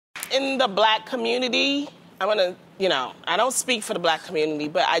in the black community, I don't speak for the black community,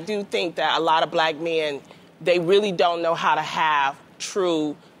 but I do think that a lot of black men, they really don't know how to have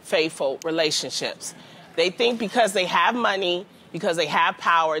true, faithful relationships. They think because they have money, because they have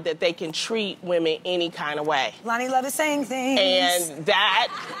power, that they can treat women any kind of way. Lonnie Love is saying things. And that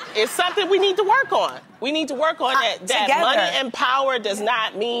is something we need to work on. We need to work on that money and power does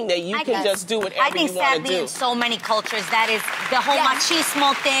not mean that you can just do whatever you want to do. I think sadly in so many cultures, that is the whole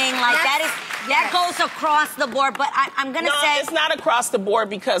machismo thing. Like that goes across the board. But I'm going to say... No, it's not across the board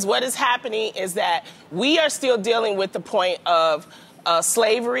because what is happening is that we are still dealing with the point of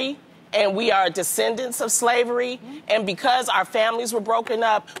slavery. And we are descendants of slavery. And because our families were broken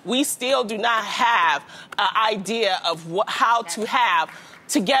up, we still do not have an idea of how to have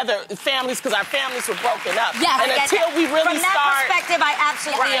together families because our families were broken up. Yes, and until we really from that perspective, I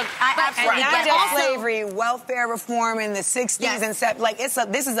absolutely and not get just also, slavery, welfare reform in the 60s and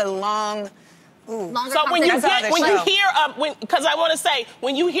 70s. This is a long... So when you hear, because I want to say,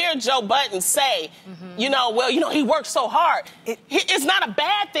 when you hear Joe Budden say, he worked so hard, it's not a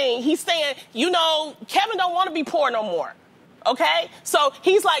bad thing. He's saying, Kevin don't want to be poor no more. Okay? So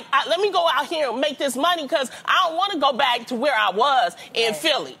he's like, let me go out here and make this money because I don't want to go back to where I was in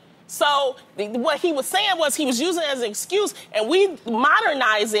Philly. So what he was saying was he was using it as an excuse, and we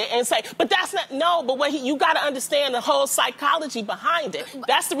modernize it and say, but that's not, no, but you got to understand the whole psychology behind it.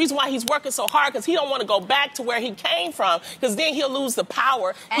 That's the reason why he's working so hard, because he don't want to go back to where he came from, because then he'll lose the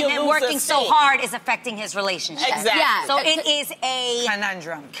power. And working so hard is affecting his relationship. Exactly. Yeah, so it is a...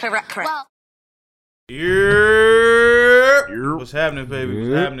 conundrum. Correct. Well, What's happening, baby?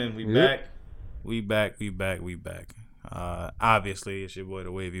 What's happening? We back. Obviously, it's your boy,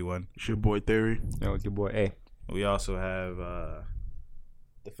 the Wavy One. It's your boy, Theory. No, it's your boy, A. We also have the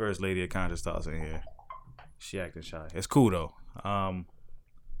First Lady of Conscious Thoughts in here. She acting shy. It's cool, though.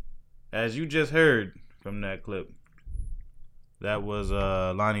 As you just heard from that clip, that was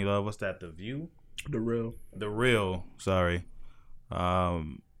Lonnie Love. What's that, The View? The Real, sorry.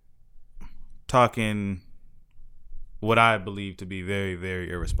 Talking what I believe to be very, very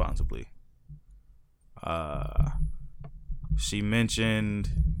irresponsibly. She mentioned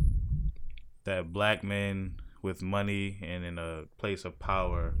that black men with money and in a place of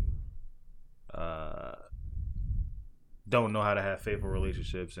power don't know how to have faithful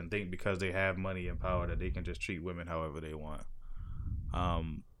relationships and think because they have money and power that they can just treat women however they want.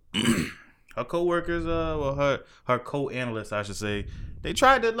 Her co-workers, her co-analysts, I should say, they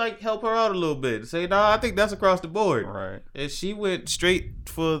tried to help her out a little bit. Say, I think that's across the board. Right. And she went straight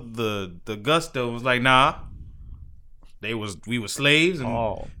for the gusto. Was like, nah. We were slaves and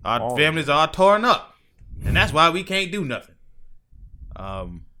our families are all torn up, and that's why we can't do nothing.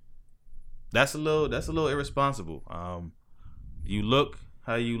 That's a little irresponsible. You look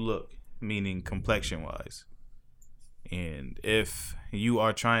how you look, meaning complexion wise, and if you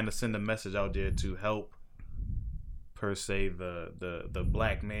are trying to send a message out there to help, per se, the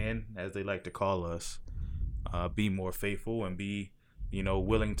black man, as they like to call us, be more faithful and be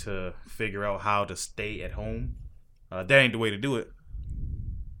willing to figure out how to stay at home. That ain't the way to do it.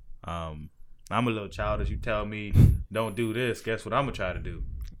 I'm a little childish. You tell me don't do this. Guess what I'm gonna try to do?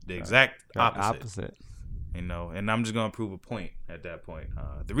 The exact opposite. And I'm just gonna prove a point at that point.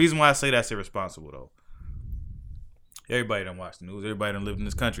 The reason why I say that's irresponsible, though, everybody done watch the news. Everybody done lived in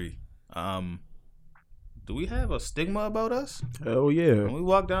this country. Do we have a stigma about us? Hell yeah. When we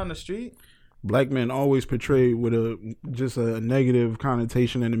walk down the street, black men always portrayed with just a negative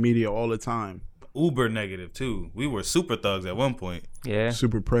connotation in the media all the time. Uber negative too. We were super thugs at one point. Yeah.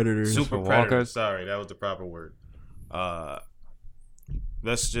 Super predators. Super predators. Sorry, that was the proper word.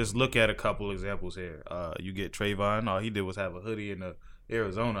 Let's just look at a couple examples here. You get Trayvon. All he did was have a hoodie in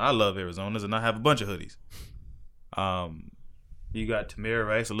Arizona. I love Arizonas, and I have a bunch of hoodies. You got Tamir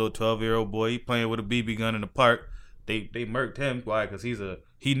Rice, a little 12-year-old boy. He playing with a BB gun in the park. They murked him. Why? Because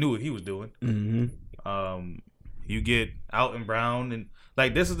he knew what he was doing. Mm-hmm. You get Alton Brown and.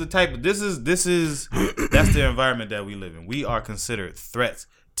 This is the type of, that's the environment that we live in. We are considered threats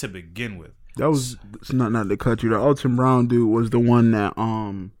to begin with. That was, it's not to cut you. The Alton Brown dude was the one that,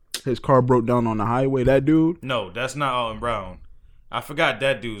 his car broke down on the highway. That dude? No, that's not Alton Brown. I forgot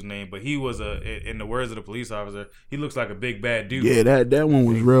that dude's name, but he was in the words of the police officer, he looks like a big bad dude. Yeah, that one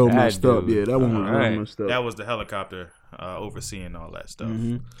was real messed up. Yeah, that one was real messed up. That was the helicopter overseeing all that stuff.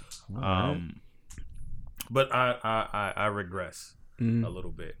 Mm-hmm. But I regress. A little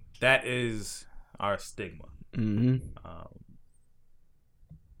bit. That is our stigma. Mm-hmm.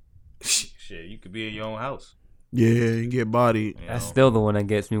 Shit, you could be in your own house. Yeah, and get bodied. That's still the one that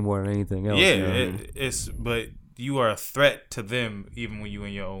gets me more than anything else. Yeah, it's but you are a threat to them even when you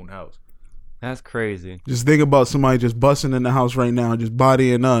in your own house. That's crazy. Just think about somebody just busting in the house right now, just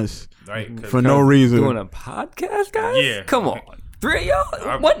bodying us, Right? for no reason. Doing a podcast, guys? Yeah. Come on. 3 of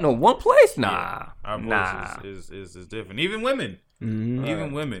y'all? What? No, one place? Nah. Our voice is different. Even women. Mm-hmm.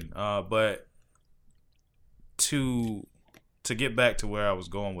 Even women. But to get back to where I was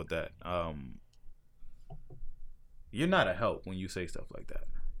going with that, you're not a help when you say stuff like that.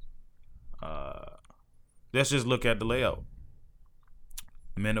 Let's just look at the layout.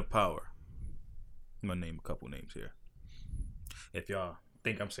 Men of power. I'm gonna name a couple names here. If y'all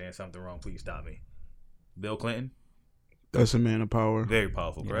think I'm saying something wrong, please stop me. Bill Clinton. That's a man of power. Very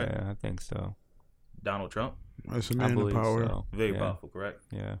powerful, correct? Yeah, I think so. Donald Trump. That's a I man of believe power. so. Very Yeah. powerful, correct?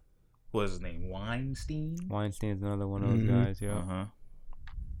 Yeah. What was his name? Weinstein? Weinstein's another one of those Mhm. guys, yeah. Uh-huh.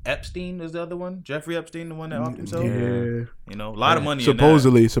 Epstein is the other one. Jeffrey Epstein, the one that offed himself. Yeah. You know, a lot of money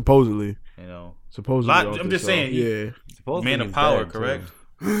Supposedly. in that. You know, I'm just saying. Yeah. Supposedly Man of he's power, dead, too. correct?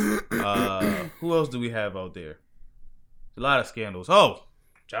 Who else do we have out there? A lot of scandals. Oh,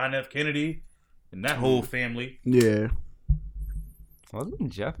 John F. Kennedy and that whole family. Yeah. Wasn't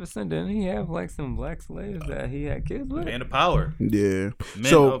Jefferson? Didn't he have like some black slaves that he had kids with? Man of power. Yeah. Men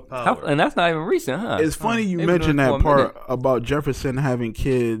So of power. And that's not even recent, huh? it's funny you They've been mentioned doing it that for a part minute. about Jefferson having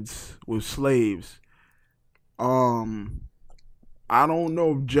kids with slaves. I don't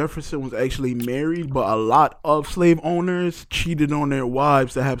know if Jefferson was actually married, but a lot of slave owners cheated on their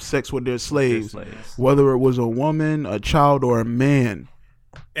wives to have sex with their slaves, whether it was a woman, a child, or a man.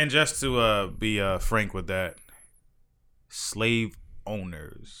 And just to be frank with that, slave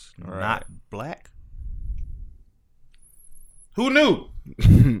owners, not black. Who knew?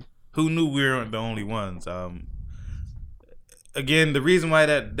 Who knew we weren't the only ones? Again, the reason why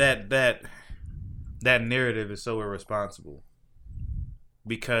that narrative is so irresponsible,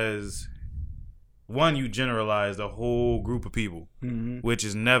 because one, you generalized a whole group of people, which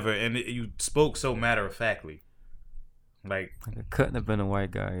is never, and you spoke so matter of factly. Like It couldn't have been a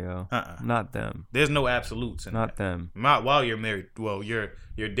white guy, yo. Not them. There's no absolutes in Not that. them. Not while you're married. Well, you're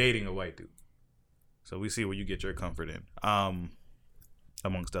dating a white dude, so we see where you get your comfort in,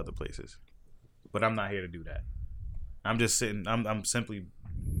 amongst other places. But I'm not here to do that. I'm just sitting. I'm simply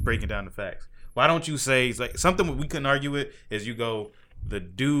breaking down the facts. Why don't you say, it's like something we couldn't argue with? Is you go, the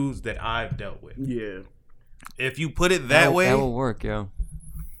dudes that I've dealt with. Yeah. If you put it that way, that will work, yo.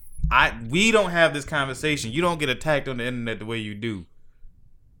 we don't have this conversation. You don't get attacked on the internet the way you do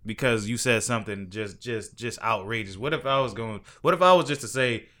because you said something just outrageous. What if I was just to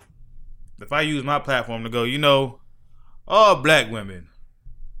say, if I use my platform to go, you know, all black women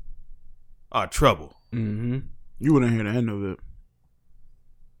are trouble. Mm-hmm. You wouldn't hear the end of it.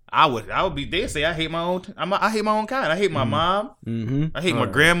 I would be. They say I hate my own. I hate my own kind. I hate my mom. Mm-hmm. I hate my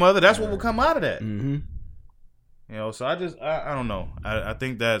grandmother. That's what will come out of that. Mm-hmm. You know. So I don't know. I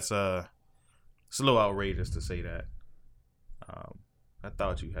think that's it's a little outrageous to say that. I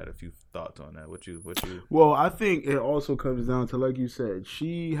thought you had a few thoughts on that. What you? Well, I think it also comes down to, like you said,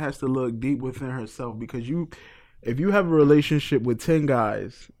 she has to look deep within herself, because if you have a relationship with 10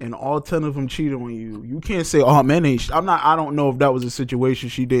 guys and all 10 of them cheat on you, you can't say, "Oh, man, I don't know if that was a situation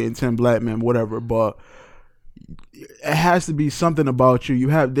she did in 10 black men, whatever." But it has to be something about you.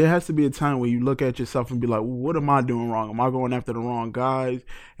 There has to be a time where you look at yourself and be like, "What am I doing wrong? Am I going after the wrong guys?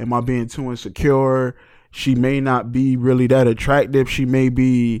 Am I being too insecure? She may not be really that attractive. She may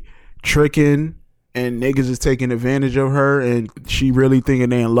be tricking, and niggas is taking advantage of her, and she really thinking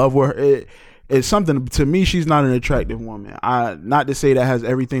they in love with her." It's something, to me, she's not an attractive woman. Not to say that has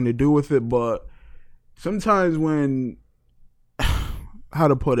everything to do with it, but sometimes when, how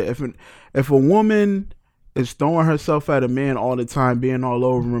to put it, if a woman is throwing herself at a man all the time, being all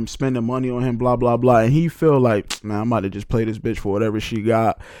over him, spending money on him, blah, blah, blah, and he feel like, man, I'm about to just play this bitch for whatever she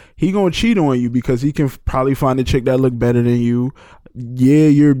got, he gonna cheat on you because he can probably find a chick that look better than you. Yeah,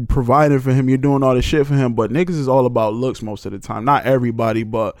 you're providing for him, you're doing all the shit for him, but niggas is all about looks most of the time. Not everybody,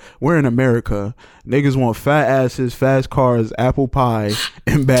 but we're in America. Niggas want fat asses, fast cars, apple pie,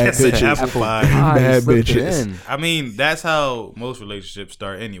 and bad bitches. Apple pie. And bad bitches. I mean, that's how most relationships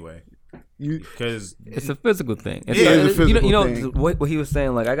start anyway. Because it's a physical thing. It's a physical you know thing. what he was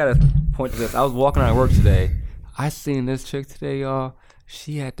saying. Like, I gotta point to this. I was walking around work today. I seen this chick today, y'all.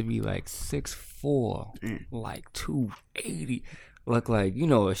 She had to be like 6'4", like 280. Look like, you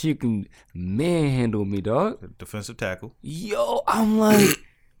know, she can manhandle me, dog. defensive tackle. Yo, I'm like,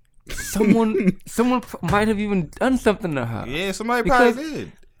 someone might have even done something to her. Yeah, somebody Because- probably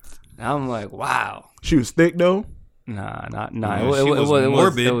did. I'm like, wow. She was thick though. Nah. She was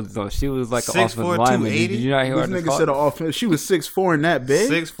morbid. She was like an 6'4", offensive lineman. 280? Did you not hear This her nigga talk? said an offense. She was 6'4" and that big.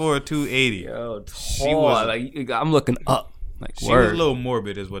 6'4", 280. Yo, She tall. was- Like, I'm looking up. Like, She word. was a little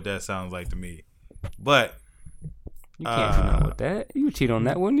morbid, is what that sounds like to me. But You can't do nothing with that. You would cheat on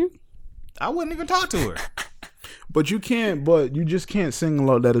that, wouldn't you? I wouldn't even talk to her. But you can't. But you just can't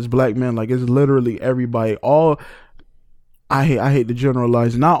single out that as black men. Like it's literally everybody. I hate to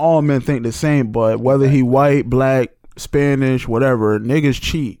generalize. Not all men think the same, but whether he white, black, Spanish, whatever, niggas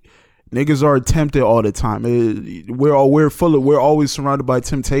cheat. Niggas are tempted all the time. We're always surrounded by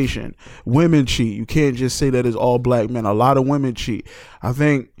temptation. Women cheat. You can't just say that it's all black men. A lot of women cheat. I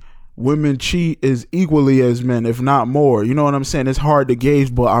think women cheat as equally as men, if not more. You know what I'm saying? It's hard to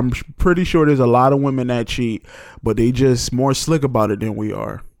gauge, but I'm pretty sure there's a lot of women that cheat, but they just more slick about it than we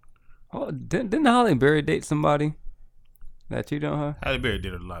are. Oh, didn't Halle Berry date somebody that cheated on her? Halle Berry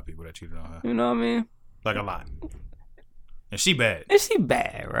did a lot of people that cheated on her. You know what I mean? Like a lot. And she bad. Is she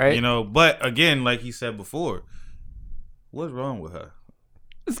bad, right? You know, but again, like he said before, what's wrong with her?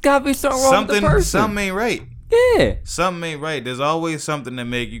 It's gotta be something wrong with the person. Something ain't right. Yeah. Something ain't right. There's always something that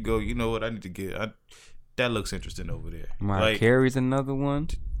make you go, you know what, I need to that looks interesting over there. Mariah Carey's another one.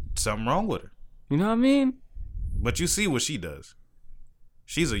 Something wrong with her. You know what I mean? But you see what she does.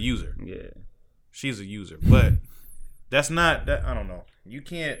 She's a user. Yeah. She's a user. But that's not that. I don't know. You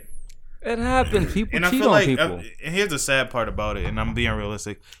can't. It happens. People And I cheat feel on like, people. and here's the sad part about it, and I'm being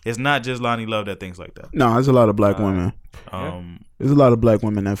realistic. It's not just Lonnie Love that thinks like that. No, there's a lot of black women. There's a lot of black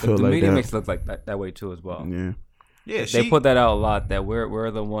women that feel the like media that. makes it look like that way too as well. Yeah. Yeah, They put that out a lot. That we're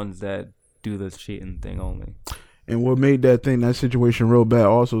the ones that do this cheating thing only. And what made that situation real bad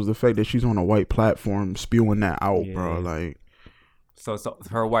also is the fact that she's on a white platform spewing that out, bro. Like, so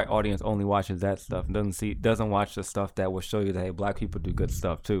her white audience only watches that stuff and doesn't watch the stuff that will show you that hey, black people do good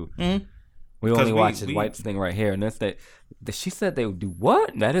stuff too. Mm-hmm. We only watch this white thing right here, and that's that. She said they would do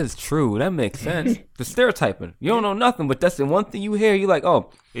what? That is true. That makes sense. The stereotyping. You don't know nothing, but that's the one thing you hear. You like,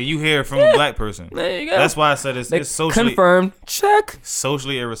 oh, and you hear it from a black person. There you go. That's why I said it's socially confirmed. Check.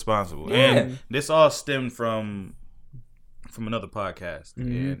 Socially irresponsible, Yeah. and this all stemmed from another podcast,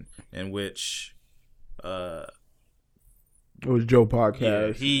 in which it was Joe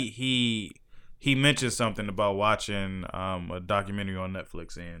podcast. Yeah, he mentioned something about watching a documentary on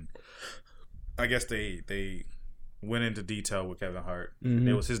Netflix, and I guess they went into detail with Kevin Hart. Mm-hmm.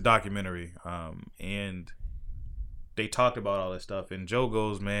 It was his documentary, and they talked about all this stuff. And Joe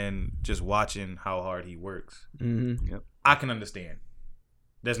goes, man, just watching how hard he works. Mm-hmm. Yep. I can understand.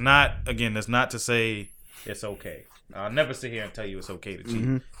 That's not to say it's okay. I'll never sit here and tell you it's okay to cheat.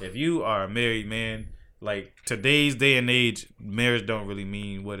 Mm-hmm. If you are a married man, like today's day and age, marriage don't really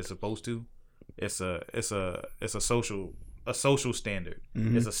mean what it's supposed to. It's a social standard.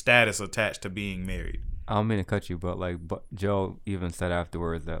 Mm-hmm. It's a status attached to being married. I don't mean to cut you, but Joe even said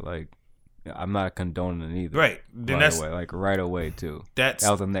afterwards that like I'm not condoning it either. Right. Then that's right away too. That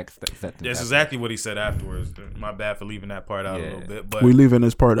was the next step. That's exactly what he said afterwards. My bad for leaving that part out a little bit, but we leaving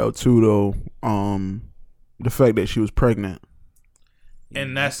this part out too, though. The fact that she was pregnant,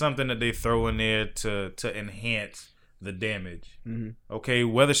 and that's something that they throw in there to enhance the damage. Mm-hmm. Okay,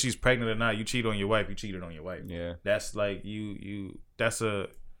 whether she's pregnant or not, you cheat on your wife. You cheated on your wife. Yeah, that's like you.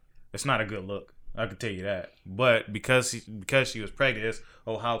 It's not a good look. I can tell you that. But because she was pregnant, it's,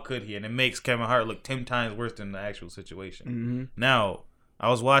 how could he? And it makes Kevin Hart look 10 times worse than the actual situation. Mm-hmm. Now, I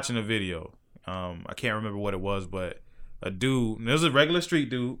was watching a video. I can't remember what it was, but a dude, it was a regular street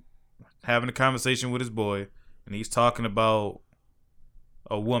dude, having a conversation with his boy, and he's talking about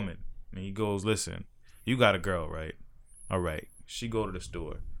a woman. And he goes, listen, you got a girl, right? All right. She go to the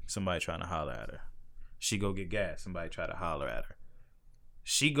store. Somebody trying to holler at her. She go get gas. Somebody try to holler at her.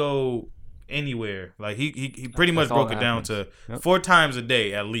 She go anywhere. Like he pretty much broke it down to 4 times a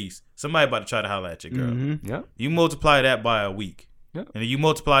day at least. Somebody about to try to holler at your girl. Mm-hmm. Yep. You multiply that by a week. Yep. And then you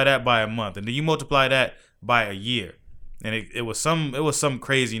multiply that by a month. And then you multiply that by a year. And it was some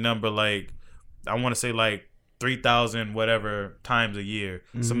crazy number, like I want to say like 3,000 whatever times a year.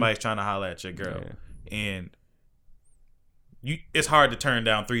 Mm-hmm. Somebody's trying to holler at your girl. Yeah. And it's hard to turn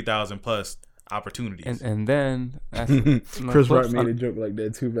down 3,000 plus opportunities. And then Chris Rock made a joke like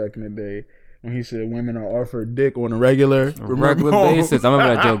that too back in the day when he said women are offered dick on a regular basis. I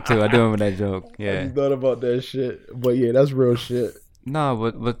remember that joke too. I do remember that joke. Yeah, I just thought about that shit. But yeah, that's real shit.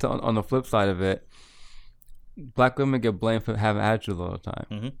 No, but on the flip side of it, black women get blamed for having attitude all the time.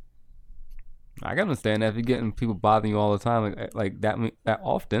 Mm-hmm. I can understand that if you're getting people bothering you all the time like that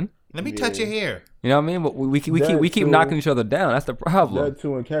often. Let me touch your hair. You know what I mean? But we keep knocking each other down. That's the problem. That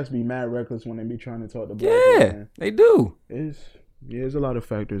too, and cats be mad reckless when they be trying to talk to black women. They do. Yeah, there's a lot of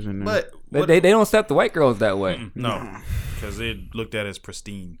factors in there. But they don't accept the white girls that way. No, because they're looked at as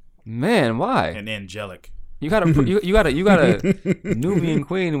pristine Man, why? and angelic. You got a Nubian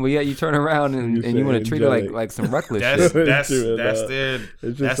queen, but yet you turn around and you want to treat her like some reckless That's shit. that's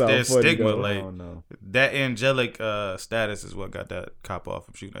their stigma. though. Like that angelic status is what got that cop off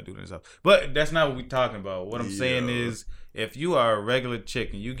from shooting that dude in his house. But that's not what we're talking about. What I'm saying is, if you are a regular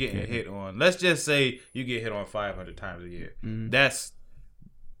chick and you getting hit on, let's just say you get hit on 500 times a year. That's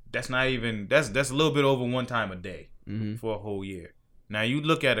not even that's a little bit over one time a day for a whole year. Now you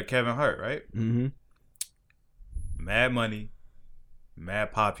look at a Kevin Hart, right? Mad money,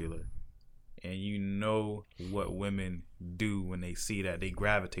 mad popular, and you know what women do when they see that, they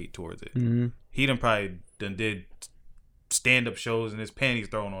gravitate towards it. He did stand up shows and his panties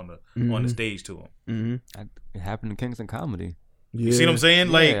thrown on the stage to him. It happened in Kingston Comedy. You see what I'm saying?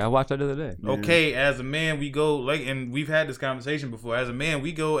 Like, I watched that the other day. Okay, as a man, we go like, and we've had this conversation before. As a man,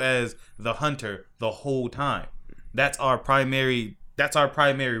 we go as the hunter the whole time. That's our primary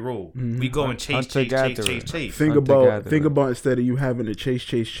role. We go and chase. Think about instead of you having to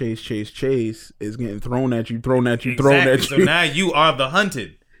chase, is getting thrown at you. So now you are the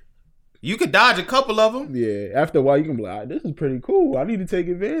hunted. You could dodge a couple of them. Yeah. After a while, you can be like, this is pretty cool. I need to take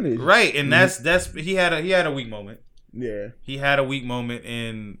advantage. Right, and that's he had a weak moment. Yeah. He had a weak moment,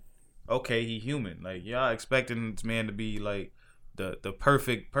 and okay, he human. Like, y'all expecting this man to be like the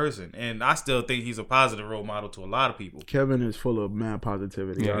perfect person, and I still think he's a positive role model to a lot of people. Kevin is full of mad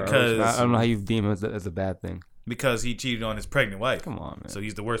positivity. Yeah, because I don't know how you deem him as a bad thing. Because he cheated on his pregnant wife. Come on, man. So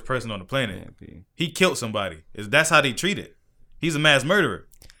he's the worst person on the planet. Yeah, he killed somebody. That's how they treat it. He's a mass murderer.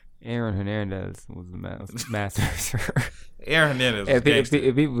 Aaron Hernandez was the master. Aaron Hernandez was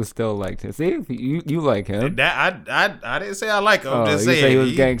if people still liked him. See, you like him. That I didn't say I like him. I'm just saying say he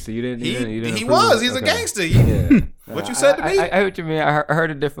was gangster. You didn't. He was. He's a gangster. What you said to me? I heard what you mean. I heard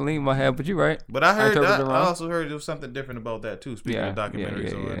it differently in my head, but you're right. But I also heard there was something different about that too. Speaking of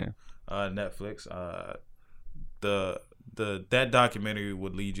documentaries on Netflix, that documentary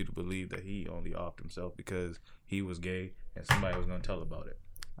would lead you to believe that he only offed himself because he was gay and somebody was going to tell about it.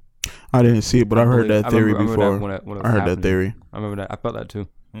 I didn't see it, but I heard that theory before. I heard that theory. I remember that. I felt that too.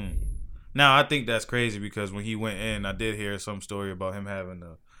 Now I think that's crazy because when he went in, I did hear some story about him having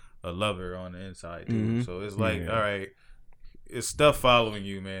a lover on the inside too. So it's like, all right, it's stuff following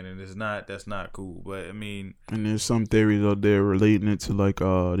you, man, and that's not cool. But I mean, and there's some theories out there relating it to like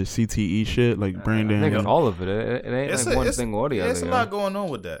the CTE shit, like Brandon. I think it's all of it. It ain't like one thing or the other. There's a lot going on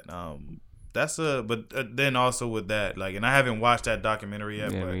with that. But then also with that, like, and I haven't watched that documentary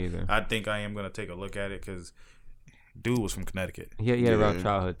yet, but me either. I think I am gonna take a look at it because dude was from Connecticut. He had a rough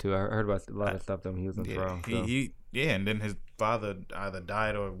childhood too. I heard about a lot of stuff that when he was in Toronto. And then his father either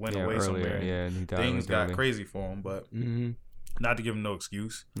died or went away somewhere. Yeah, and he died. Things got crazy for him, but not to give him no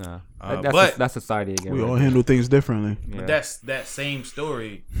excuse. Nah, but that's society again. We all handle things differently. But that same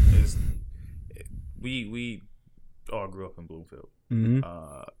story is we all grew up in Bloomfield.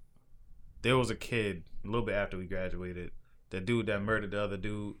 There was a kid a little bit after we graduated, that dude that murdered the other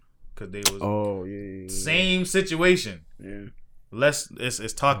dude because they was same situation. Yeah. Less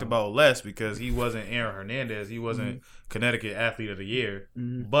it's talked about less because he wasn't Aaron Hernandez. He wasn't Connecticut Athlete of the Year.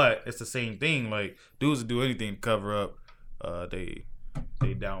 But it's the same thing. Like, dudes do anything to cover up they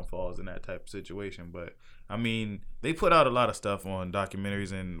downfalls in that type of situation. But I mean, they put out a lot of stuff on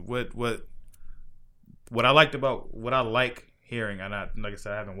documentaries, and what I like hearing, and like I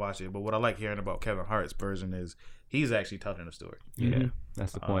said, I haven't watched it, but what I like hearing about Kevin Hart's version is he's actually telling the story. Yeah,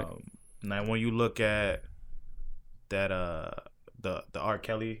 that's the point. Now, when you look at that, the R.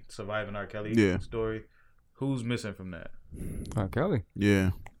 Kelly, surviving R. Kelly story, who's missing from that? R. Kelly.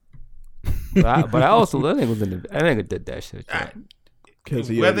 Yeah. But I also think I think it did that shit.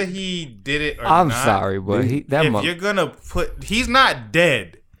 Whether he did it or I'm not, sorry, but you're gonna he's not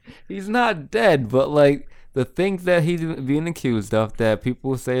dead. He's not dead, but like the things that he's being accused of that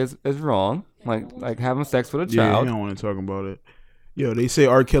people say is wrong, like having sex with a child. Yeah, I don't want to talk about it. Yo, they say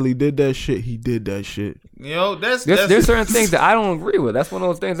R. Kelly did that shit. He did that shit. Yo, there's certain things that I don't agree with. That's one of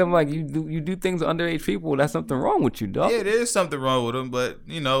those things. I'm like, you do things with underage people. That's something wrong with you, dog. Yeah, there is something wrong with them. But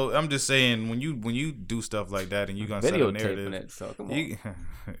I'm just saying when you do stuff like that and you gonna set a narrative, it, so come on.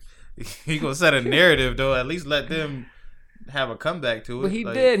 You gonna set a narrative though. At least let them have a comeback to it. But he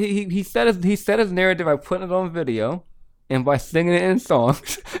did. He set his narrative by putting it on video and by singing it in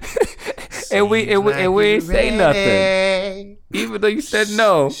songs. And we ain't say nothing, even though you said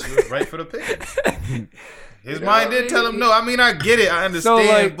no. She was right for the pick. His mind did tell him no. I mean, I get it, I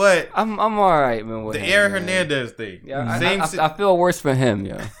understand, so, but I'm all right, man. With the Aaron Hernandez thing, I feel worse for him,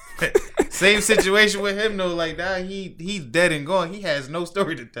 yeah. Same situation with him though. Like now he's dead and gone. He has no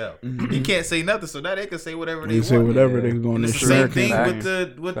story to tell. He can't say nothing. So now they can say whatever they want. Say whatever they can go on. It's the same thing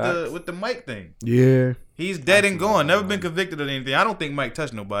with the Mike thing. Yeah. He's dead and gone. Never been convicted of anything. I don't think Mike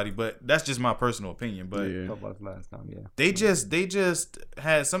touched nobody, but that's just my personal opinion. But they just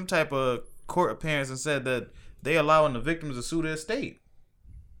had some type of court appearance and said that they allowing the victims to sue their estate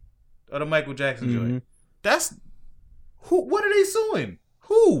of the Michael Jackson joint. That's who. What are they suing?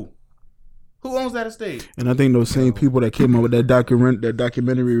 Who owns that estate? And I think those same people that came out with that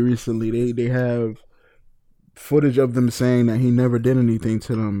documentary recently, they have footage of them saying that he never did anything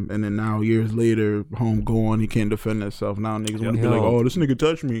to them, and then now years later, home gone, he can't defend himself. Now niggas want to be like, oh, this nigga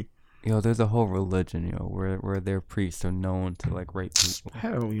touched me. Yo, there's a whole religion, where their priests are known to like rape people.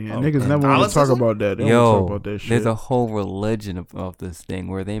 Hell yeah, niggas never want to talk about that. They don't talk about that shit. There's a whole religion of this thing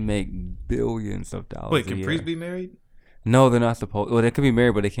where they make billions of dollars. Wait, can priests be married? No, they're not supposed. Well, they could be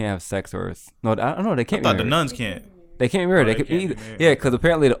married, but they can't have sex or. No, I don't know. They can't. I thought the nuns can't. They can't be married. They could either. Yeah, because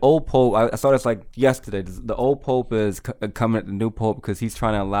apparently the old pope. I saw this like yesterday. The old pope is coming at the new pope because he's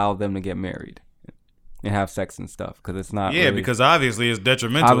trying to allow them to get married and have sex and stuff because it's not. Yeah, really, because obviously it's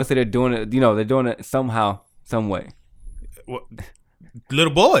detrimental. Obviously they're doing it. They're doing it somehow, some way. What?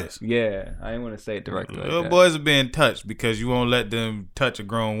 Little boys. Yeah, I didn't want to say it directly. Little boys are being touched because you won't let them touch a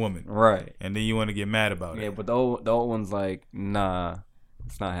grown woman, right? And then you want to get mad about it. Yeah, but the old one's like, nah,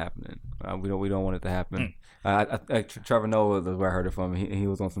 it's not happening. We don't want it to happen. Trevor Noah is where I heard it from. He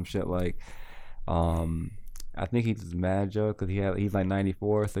was on some shit like, I think he's mad, Joe, because he's like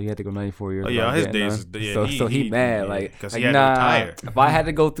 94, so he had to go 94 years. Oh yeah, his days. So he mad, like, because he had to retire. If I had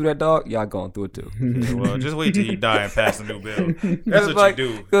to go through that, dog, y'all going through it too. Yeah, well, just wait till he die and pass a new bill. That's what like, you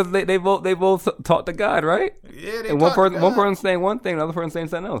do. Because they both talk to God, right? Yeah, they and one person saying one thing, another person saying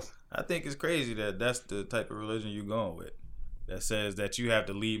something else. I think it's crazy that that's the type of religion you're going with. That says that you have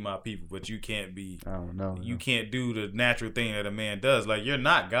to lead my people, but you can't be. I don't know. You can't do the natural thing that a man does. Like, you're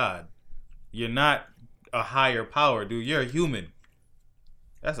not God. You're not a higher power, dude. You're a human.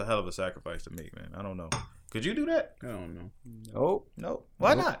 That's a hell of a sacrifice to make, man. I don't know. Could you do that? I don't know. Nope. No.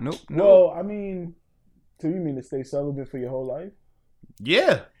 Why not? Nope. Well, I mean, so you mean to stay celibate for your whole life?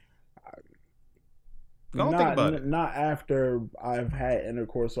 Yeah. Don't think about it. Not after I've had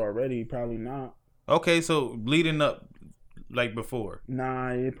intercourse already. Probably not. Okay, so leading up, like before. Nah,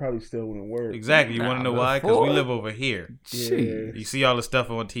 it probably still wouldn't work. Exactly. You want to know why? Because we live over here. Yeah. You see all the stuff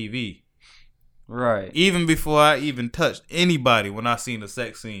on TV. Right. Even before I even touched anybody, when I seen the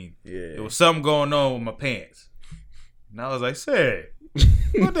sex scene, there was something going on with my pants. And I was like, say,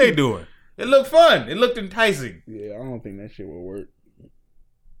 what they doing? It looked fun. It looked enticing. Yeah, I don't think that shit would work.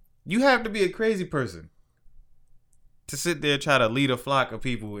 You have to be a crazy person to sit there and try to lead a flock of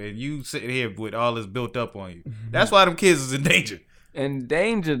people, and you sitting here with all this built up on you. That's why them kids is in danger. In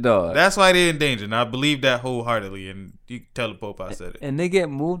danger, dog. That's why they're in danger, and I believe that wholeheartedly. And you can tell the Pope I said it. And they get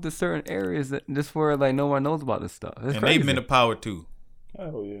moved to certain areas that just where like no one knows about this stuff. It's and crazy. they've been to power too.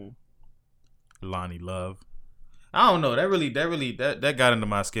 Oh yeah, Lonnie Love. I don't know. That got into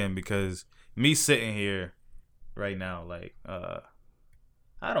my skin because me sitting here right now, like,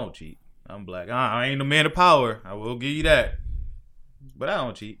 I don't cheat. I'm black. I ain't a man of power. I will give you that. But I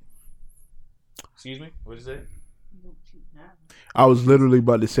don't cheat. Excuse me? What'd you say? I was literally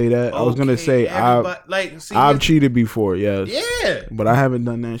about to say that. I was gonna say I've cheated before, yes. Yeah. But I haven't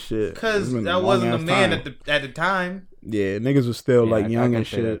done that shit. Because I wasn't a man at the time. Yeah, niggas was still like young and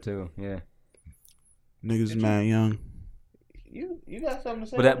shit. Too. Yeah. Niggas mad young. You got something to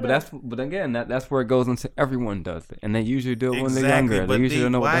say? But again, that's where it goes into everyone does it, and they usually do it when they're younger. They usually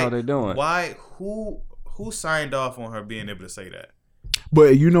don't know what the hell they're doing. Why? Who signed off on her being able to say that?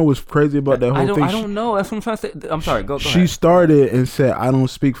 But you know what's crazy about that whole thing? I don't know. That's what I'm trying to say. I'm sorry. Go She ahead. started and said, "I don't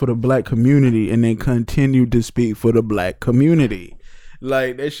speak for the black community," and then continued to speak for the black community.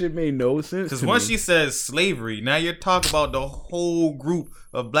 Like, that shit made no sense. Because once she says slavery, now you're talking about the whole group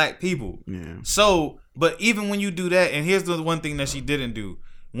of black people. Yeah. So, but even when you do that, and here's the one thing that she didn't do.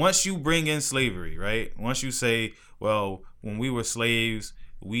 Once you bring in slavery, right? Once you say, well, when we were slaves,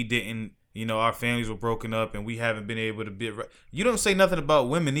 we didn't, our families were broken up and we haven't been able to be. You don't say nothing about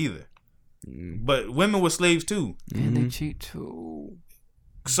women either. But women were slaves too. And they cheat too.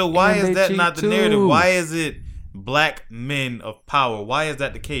 So why is that not the narrative? Why is it black men of power? Why is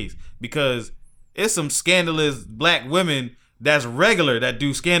that the case? Because it's some scandalous black women that's regular that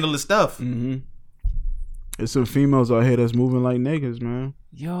do scandalous stuff. Mm-hmm. There's some females out here that's moving like niggas, man.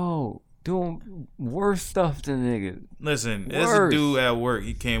 Yo, doing worse stuff than niggas. Listen, there's a dude at work.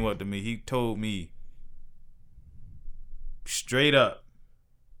 He came up to me. He told me straight up,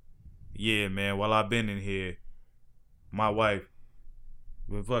 yeah, man, while I've been in here, my wife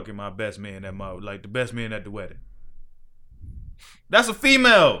with fucking my best man at the best man at the wedding. That's a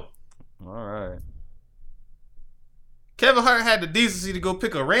female. All right. Kevin Hart had the decency to go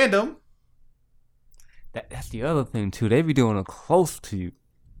pick a random. That's the other thing too. They be doing it close to you.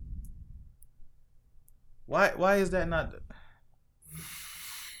 Why is that not?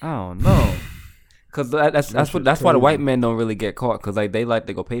 I don't know. Cause that's why the white men don't really get caught. Cause like they like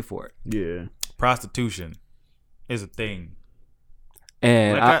to go pay for it. Yeah. Prostitution is a thing.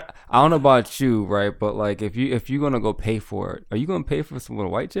 And Like I don't know about you, right? But like if you're gonna go pay for it, are you gonna pay for some with a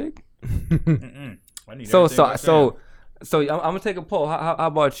white chick? I need So everything I'm gonna take a poll. How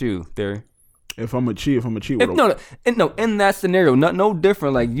about you, Theory? If I'm a cheat with In that scenario, no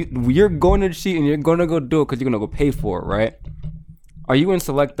different. Like you're going to cheat and you're gonna go do it because you're gonna go pay for it, right? Are you gonna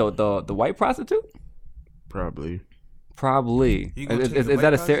select the white prostitute? Probably. Is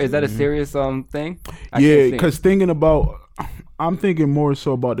that a serious thing? Yeah, because I'm thinking more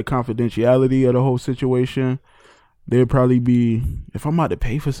so about the confidentiality of the whole situation. There'd probably be, if I'm about to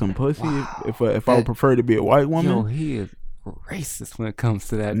pay for some pussy, if I would prefer to be a white woman. Yo, he is racist when it comes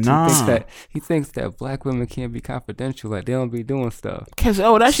to that. Nah. He thinks that black women can't be confidential, like they don't be doing stuff. Cause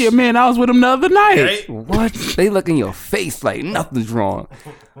that's your man. I was with him the other night. Right? What? They look in your face like nothing's wrong.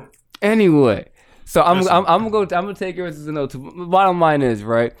 Anyway, so I'm gonna take yours as a no. Bottom line is,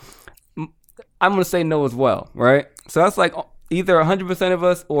 right, I'm gonna say no as well, right? So that's like either 100% of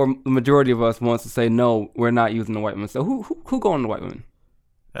us or the majority of us wants to say no, we're not using the white women. So who going to white women?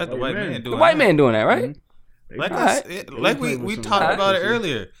 That's the white man doing The white man doing that, right? Mm-hmm. Like we talked about it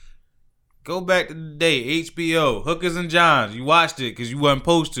earlier. Go back to the day, HBO, Hookers and Johns. You watched it because you wasn't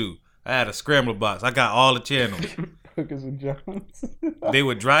supposed to. I had a scrambler box. I got all the channels. Hookers and Johns. They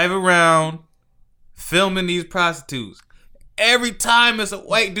would drive around filming these prostitutes. Every time it's a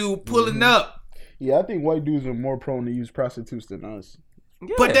white dude pulling up. Yeah, I think white dudes are more prone to use prostitutes than us.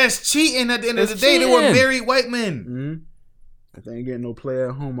 Yeah. But that's cheating at the end of the day. They were married white men. Mm-hmm. If they ain't getting no play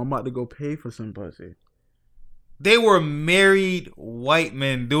at home, I'm about to go pay for some pussy. They were married white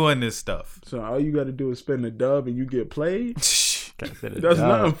men doing this stuff. So all you got to do is spend a dub and you get played. That's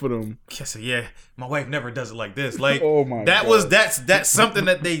nothing for them. Yes, yeah, my wife never does it like this. Like Oh my that God. was that's something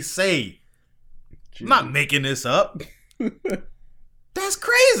that they say. I'm not making this up. That's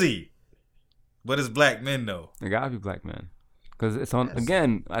crazy. But it's black men though. It gotta be black men, because it's on.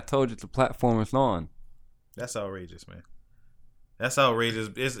 Again, I told you the platform is on. That's outrageous, man. That's outrageous.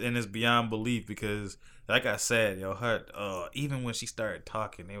 It's beyond belief because, like I said, even when she started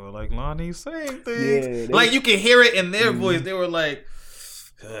talking, they were like, Lonnie, same things. Yeah, like you can hear it in their voice. They were like,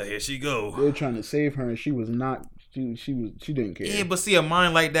 here she go. They were trying to save her, and she was not. She didn't care. Yeah, but see, a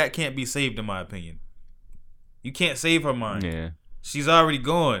mind like that can't be saved, in my opinion. You can't save her mind. Yeah, She's already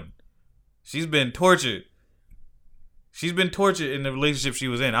gone. She's been tortured. She's been tortured in the relationship she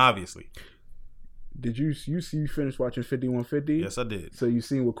was in, obviously. Did you finish watching 5150? Yes, I did. So you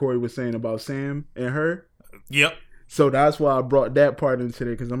seen what Corey was saying about Sam and her? Yep. So that's why I brought that part into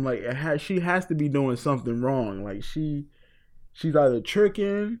there, because I'm like, she has to be doing something wrong. Like she's either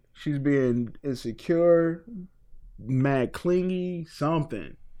tricking, she's being insecure, mad clingy,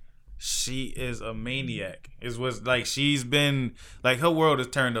 something. She is a maniac. It was like she's been like her world is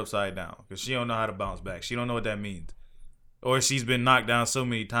turned upside down because she don't know how to bounce back. She don't know what that means, or she's been knocked down so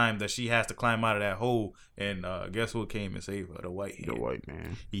many times that she has to climb out of that hole. And guess who came and saved her? The white man. The white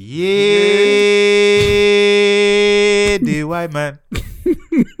man. Yeah, the white man.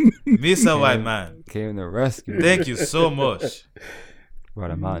 Mr. White Man. came to rescue. Thank you so much.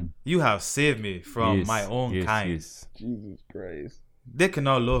 What a man. You have saved me from my own kind. Yes. Jesus Christ. They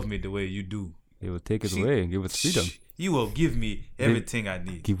cannot love me the way you do. They will take it away and give us freedom. You will give me everything I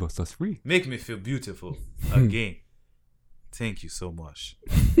need. Give us free. Make me feel beautiful again. Thank you so much.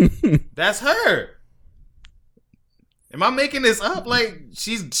 That's her. Am I making this up? Like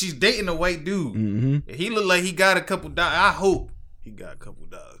she's dating a white dude. Mm-hmm. He look like he got a couple dollars. I hope he got a couple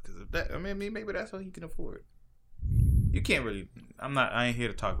dollars because if that, I mean, maybe that's what he can afford. You can't really. I ain't here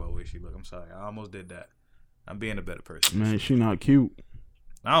to talk about the way she look. I'm sorry. I almost did that. I'm being a better person. Man, she not cute.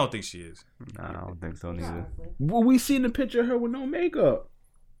 I don't think she is. Nah, I don't think so neither. Well, we seen the picture of her with no makeup.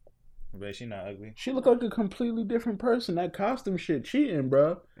 But she not ugly. She look like a completely different person. That costume shit cheating,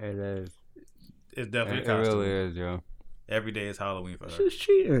 bro. It is. It's definitely It a costume. really is, yo. Every day is Halloween for her. She's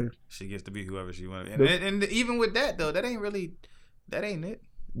cheating. She gets to be whoever she wants. And even with that though, that ain't it.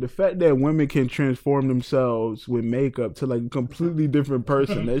 The fact that women can transform themselves with makeup to like a completely different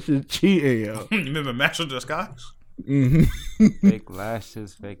person, that's just cheating, yo. You remember Master Disguise? Mm-hmm. Fake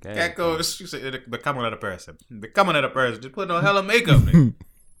lashes, fake ass. Echoes. She said, becoming another person. Becoming another person. Just putting on hella makeup, nigga.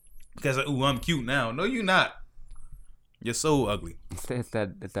 Because, ooh, I'm cute now. No, you not. You're so ugly. It's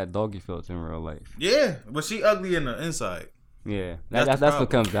that doggy filter in real life. Yeah, but she ugly in the inside. Yeah, That's that's the what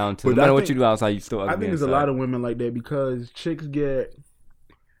comes down to. But No matter I what think- you do outside, you still ugly. I think there's a lot of women like that because chicks get.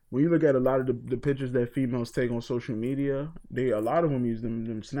 When you look at a lot of the pictures that females take on social media, a lot of them use them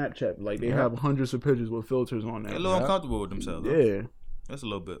Snapchat. Like they have hundreds of pictures with filters on They're a there. little uncomfortable with themselves. Huh? Yeah. That's a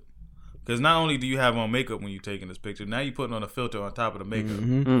little bit. Because not only do you have on makeup when you're taking this picture, now you're putting on a filter on top of the makeup.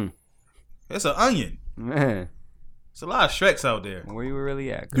 Mm. It's an onion. Man, It's a lot of Shreks out there. where you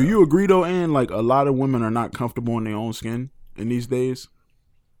really at? Do Girl? you agree though, Ann? Like a lot of women are not comfortable in their own skin in these days.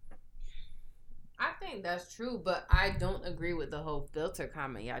 I think that's true, but I don't agree with the whole filter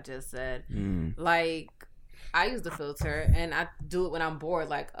comment y'all just said. Mm. Like, I use the filter and I do it when I'm bored.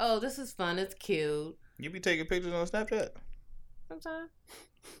 Like, oh, this is fun. It's cute. You be taking pictures on Snapchat? Sometimes.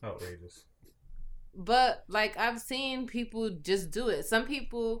 Outrageous. But, like, I've seen people just do it. Some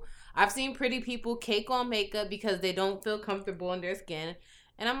people, I've seen pretty people cake on makeup because they don't feel comfortable in their skin.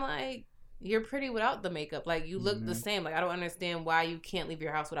 And I'm like, you're pretty without the makeup. Like, you look the same. Like, I don't understand why you can't leave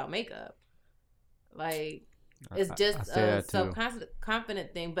your house without makeup. Like, it's just a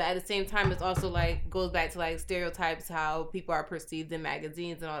self-confident thing. But at the same time, it's also, like, goes back to, like, stereotypes, how people are perceived in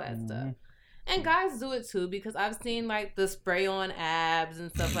magazines and all that stuff. And guys do it too because I've seen like the spray on abs and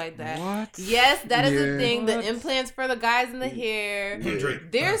stuff like that. What? Yes, that is a thing. What? The implants for the guys in the hair.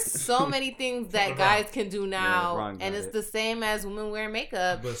 There's so many things that guys can do now, Ron got and it's it. the same as women wearing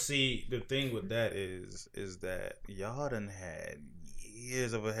makeup. But see, the thing with that is that y'all done had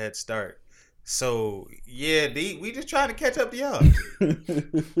years of a head start. So yeah, we just trying to catch up to y'all.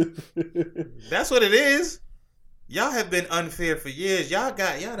 That's what it is. Y'all have been unfair for years. Y'all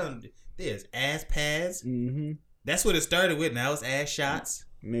done. There's ass pads. Mm-hmm. That's what it started with. Now it's ass shots.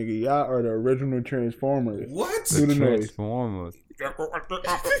 Nigga, y'all are the original Transformers. What? Do the noise. Transformers.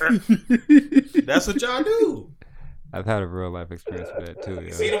 That's what y'all do. I've had a real life experience with that too.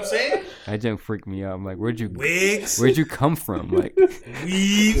 See Yo. what I'm saying? That junk freaked me out. I'm like, where'd you Wigs, come from? Like,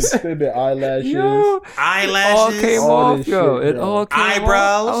 weaves, The eyelashes. yo, all eyelashes. came all off, this yo. shit, It bro. all came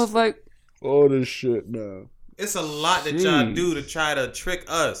Eyebrows. off. I was like, All this shit now. It's a lot that y'all Jeez. do to try to trick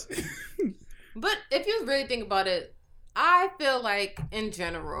us. But if you really think about it, I feel like in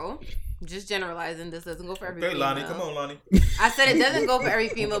general, just generalizing, this doesn't go for every Okay, female. Lonnie, come on, Lonnie. I said it doesn't go for every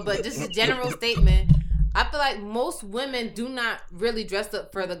female, but just a general statement. I feel like most women do not really dress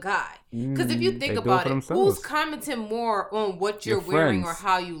up for the guy. Because if you think They do it about for it, themselves. who's commenting more on what you're Your wearing or friends.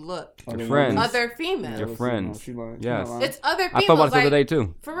 how you look? your friends. Other females. Your friends. She lying. Yes. It's other I females. thought about it the like, other day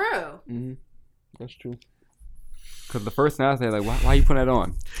too. For real. That's true. Because the first thing I said, like, why you putting that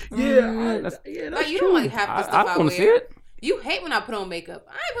on? Yeah, that's- Like, you don't like half the stuff I I want wear. to see it. You hate when I put on makeup.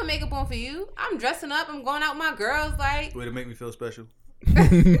 I ain't put makeup on for you. I'm dressing up. I'm going out with my girls. Like, Way to make me feel special.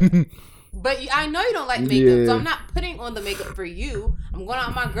 but I know you don't like makeup, so Yeah. I'm not putting on the makeup for you. I'm going out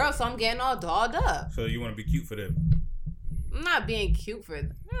with my girls, so I'm getting all dolled up. So you want to be cute for them? I'm not being cute for.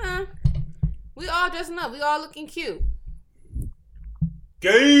 We all dressing up. We all looking cute.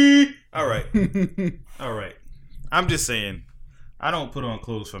 Gay. All right. All right. I'm just saying, I don't put on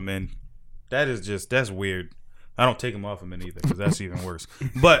clothes for men. That's weird. I don't take them off for men either, because that's even worse.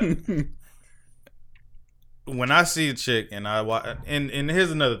 But when I see a chick and I watch, and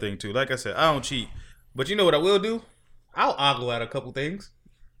here's another thing too. Like I said, I don't cheat, but you know what I will do? I'll ogle at a couple things.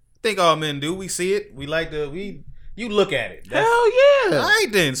 I think all men do. We see it. We like to. You look at it. That's, Hell yeah. all right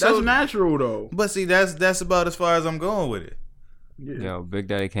then. So, That's natural though. but see, that's about as far as I'm going with it. Yeah. Yo, Big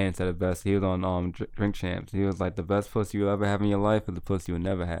Daddy Kane said it best. He was on Drink Champs. He was like, the best pussy you'll ever have in your life is the pussy you'll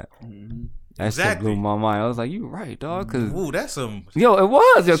never have. That shit Exactly. blew my mind. I was like, you right, dog. Cause Ooh, that's some yo, it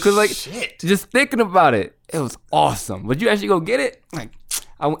was yo. Cause like, shit. just thinking about it, it was awesome. But you actually go get it, like,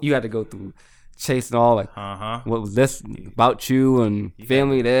 you had to go through chasing all like, what was this about you and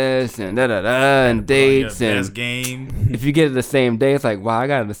family this and da da da and dates Your and best game. if you get it the same day, it's like, wow, I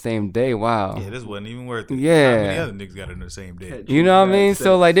got it the same day. Wow. Yeah, this wasn't even worth it. Yeah. How many other niggas got it on the same day? You know what I mean?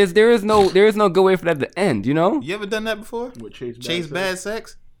 So like, there is no good way for that to end. You know? You ever done that before? What, chase Bad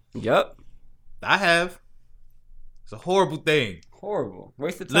sex? Yep. I have. It's a horrible thing. Horrible.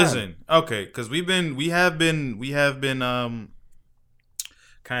 Waste of time. Listen, okay, because we have been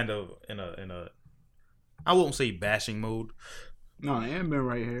kind of in a I won't say bashing mode, No, Ann been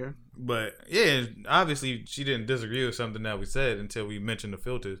right here. but yeah, obviously she didn't disagree with something that we said until we mentioned the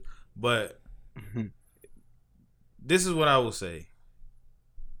filters. But this is what I will say.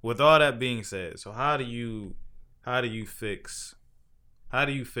 With all that being said, so how do you fix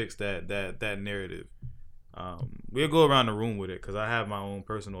that narrative We'll go around the room with it because I have my own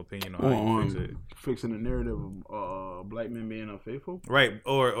personal opinion on how you fix it. Fixing the narrative of black men being unfaithful, right?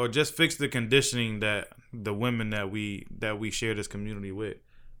 Or just fix the conditioning that the women that we share this community with.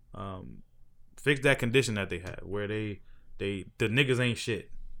 Fix that condition that they have where the niggas ain't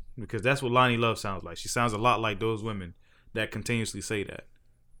shit, because that's what Loni Love sounds like. She sounds a lot like those women that continuously say that.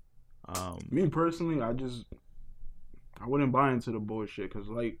 Me personally, I wouldn't buy into the bullshit because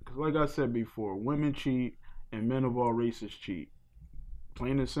like I said before, women cheat and men of all races cheat.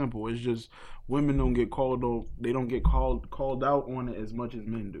 Plain and simple. It's just women don't get called out on it as much as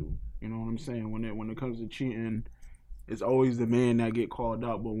men do. You know what I'm saying? When it comes to cheating, it's always the man that get called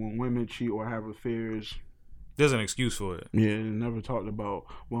out. But when women cheat or have affairs, there's an excuse for it. Yeah, it's never talked about.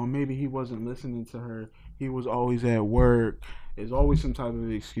 Well, maybe he wasn't listening to her. He was always at work. There's always some type of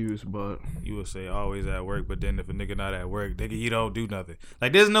excuse, but you would say always at work. But then if a nigga not at work, nigga, he don't do nothing.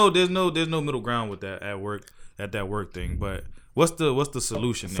 Like there's no middle ground with that at work, at that work thing. But what's the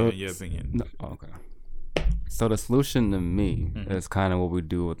solution in your opinion? No, okay. So the solution to me is kind of what we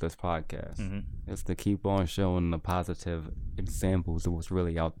do with this podcast. It's to keep on showing the positive examples of what's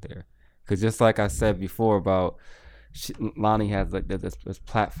really out there. Because just like I said before about Loni has like this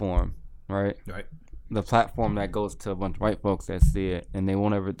platform, right? Right. The platform that goes to a bunch of white folks that see it, and they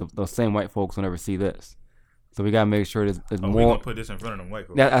won't ever. Those same white folks won't ever see this. So we gotta make sure there's more. We gonna put this in front of them white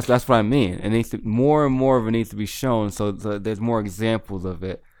folks. That's what I mean. It needs to more and more of it needs to be shown. So there's more examples of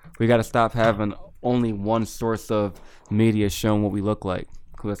it. We gotta stop having only one source of media showing what we look like,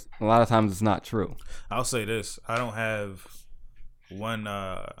 because a lot of times it's not true. I'll say this: I don't have one.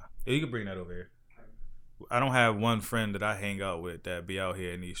 You can bring that over here. I don't have one friend that I hang out with that be out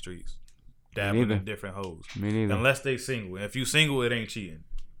here in these streets dabbling in different hoes. Me neither. Unless they single. If you single, it ain't cheating.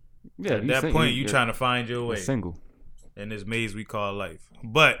 Yeah. At that point, you trying to find your way. Single. In this maze we call life.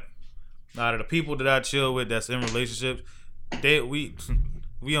 But out of the people that I chill with that's in relationships, we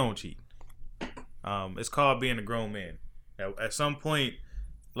don't cheat. It's called being a grown man. At some point,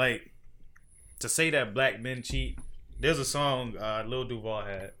 like, to say that black men cheat, there's a song Lil Duval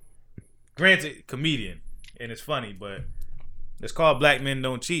had. Granted, comedian, and it's funny, but it's called Black Men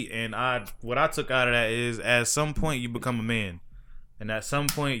Don't Cheat. And what I took out of that is, at some point you become a man, and at some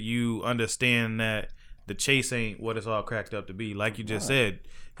point you understand that the chase ain't what it's all cracked up to be. Like you just said,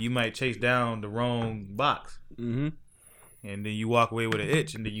 you might chase down the wrong box, and then you walk away with an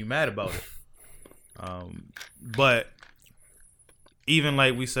itch, and then you mad about it. But even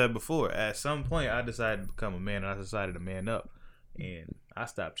like we said before, at some point I decided to become a man, and I decided to man up, and I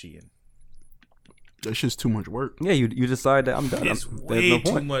stopped cheating. That's just too much work. Yeah, you decide that I'm done. It's way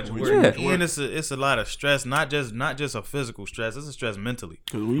too much work. Yeah. And it's a lot of stress, not just a physical stress. It's a stress mentally.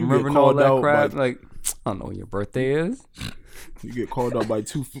 Because when you remember get called all that out crap, like, I don't know when your birthday is. You get called out by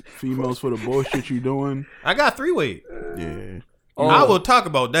two females for the bullshit you doing. I got 3-way. Yeah. I will talk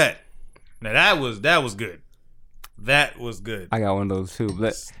about that. Now that was good. That was good. I got one of those too,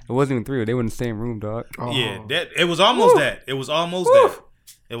 but it wasn't even 3. They were in the same room, dog. Yeah, it was almost that. It was almost that.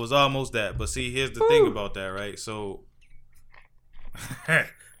 It was almost that. But see, here's the thing about that, right? So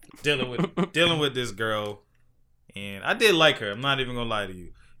dealing with this girl, and I did like her. I'm not even gonna lie to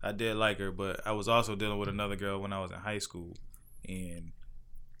you. I did like her, but I was also dealing with another girl when I was in high school, and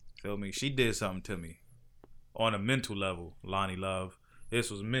feel me, she did something to me on a mental level. Loni Love, this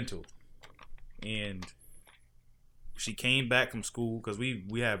was mental, and she came back from school because we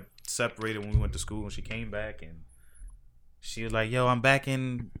had separated when we went to school, and she came back and she was like, "Yo, I'm back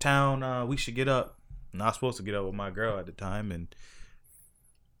in town. We should get up." And I was supposed to get up with my girl at the time, and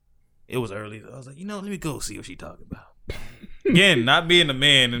it was early. I was like, let me go see what she talking about. Again, not being a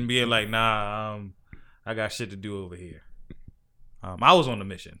man and being like, nah, I got shit to do over here. I was on a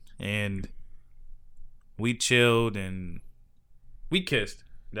mission, and we chilled and we kissed.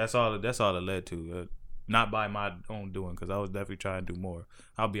 That's all it led to. Not by my own doing, because I was definitely trying to do more.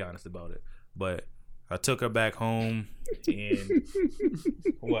 I'll be honest about it. But I took her back home, and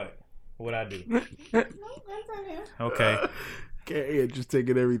what I do? Okay. Can't just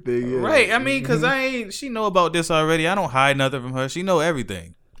taking everything. Yeah. Right. I mean, because she know about this already. I don't hide nothing from her. She know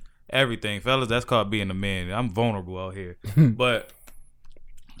everything. Everything. Fellas, that's called being a man. I'm vulnerable out here. But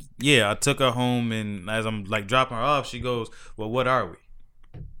yeah, I took her home, and as I'm like dropping her off, she goes, "Well, what are we?"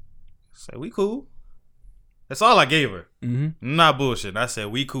 I said, "We cool." That's all I gave her. Not bullshit. I said,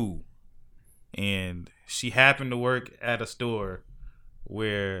 "We cool." And she happened to work at a store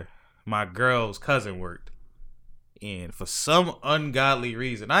where my girl's cousin worked. And for some ungodly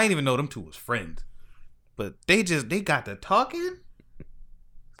reason, I didn't even know them two was friends, but they got to talking.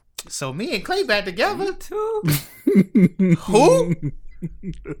 So me and Clay back together too. Who?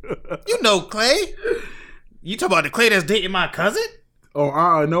 You know Clay. You talk about the Clay that's dating my cousin?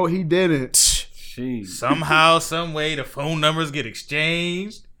 Oh, no, he didn't. Jeez. Somehow, some way, the phone numbers get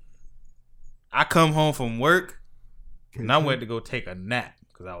exchanged. I come home from work, and I went to go take a nap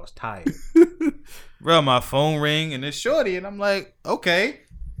because I was tired. Bro, my phone ring, and it's Shorty, and I'm like, okay.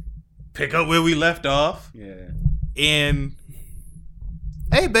 Pick up where we left off. Yeah. And,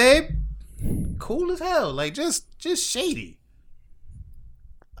 hey, babe. Cool as hell. Like, just shady.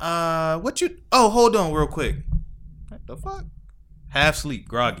 What you... Oh, hold on real quick. What the fuck? Half sleep,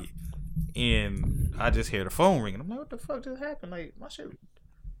 groggy. And I just hear the phone ringing. I'm like, what the fuck just happened? Like, my shit...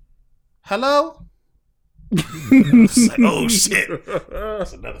 Hello? It's like, oh, shit.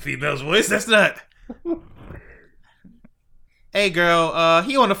 That's another female's voice. That's not... Hey, girl,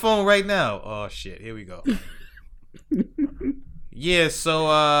 he on the phone right now. Oh, shit. Here we go. Yeah,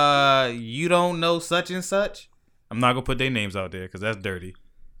 so, you don't know such and such? I'm not going to put their names out there because that's dirty.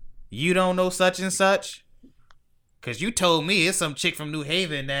 You don't know such and such? Because you told me it's some chick from New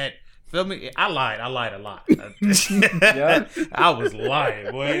Haven that, feel me? I lied a lot. Yeah. I was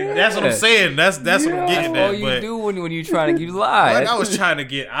lying, boy. That's what I'm saying. That's what I'm getting That's all at. you But do when you try to you lie. like, I was trying to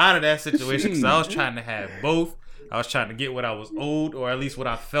get out of that situation because I was trying to have both. I was trying to get what I was owed, or at least what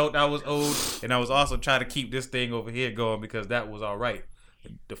I felt I was owed. And I was also trying to keep this thing over here going because that was all right.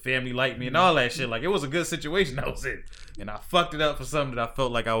 The family liked me and all that shit. Like, it was a good situation I was in. And I fucked it up for something that I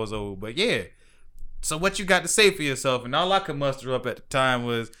felt like I was owed. But yeah. So what you got to say for yourself? And all I could muster up at the time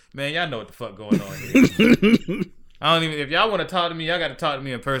was, man, y'all know what the fuck going on here. I don't even, if y'all want to talk to me, y'all got to talk to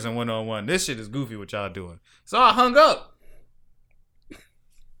me in person one-on-one. This shit is goofy what y'all doing. So I hung up.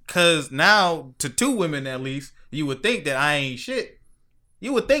 Because now, to two women at least, you would think that I ain't shit.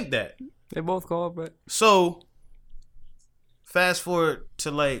 You would think that. They both called, but So, fast forward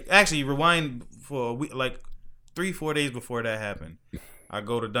to actually rewind for a week, 3-4 days before that happened. I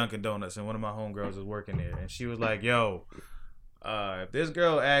go to Dunkin' Donuts and one of my homegirls is working there, and she was like, "Yo, if this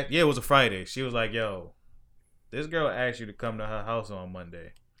girl it was a Friday. She was like, "Yo, this girl asked you to come to her house on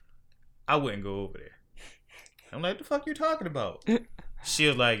Monday. I wouldn't go over there." I'm like, "The fuck you talking about?" She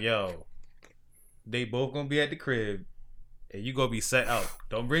was like, "Yo, they both gonna be at the crib, and you gonna be set out.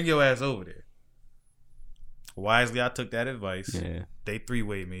 Don't bring your ass over there." Wisely, I took that advice. yeah, They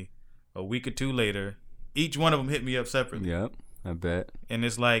 3-wayed me. A week or two later, each one of them hit me up separately. yep, I bet. And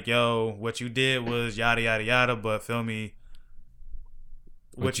it's like, yo, what you did was yada, yada, yada, but feel me,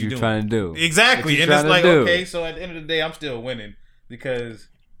 what you doing? Trying to do? Exactly. What you And it's trying to like, do? okay, so at the end of the day, I'm still winning because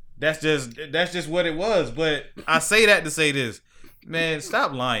that's just what it was. But I say that to say this. Man,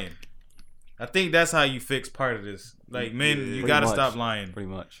 stop lying. I think that's how you fix part of this. Like, men, you got to stop lying. Pretty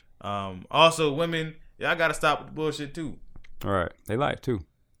much. Also, women, y'all got to stop with the bullshit too. All right, they lie too.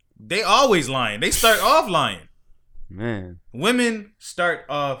 They always lying. They start off lying. Man, Women start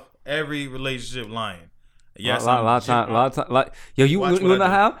off every relationship lying. Yes, a lot of time. Yo, you Watch what know I do.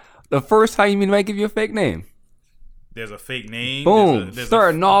 how? The first time you mean might give you a fake name. There's a fake name. Boom.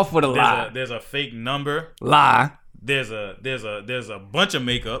 Starting off with a lie. There's a fake number. Lie. There's a bunch of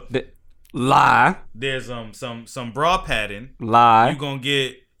makeup. Lie. There's some bra padding. Lie.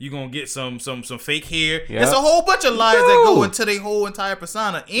 You gonna get some fake hair. Yep. There's a whole bunch of lies that go into their whole entire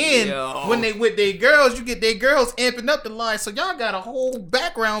persona. And Yo. when they with their girls, you get their girls amping up the lies. So y'all got a whole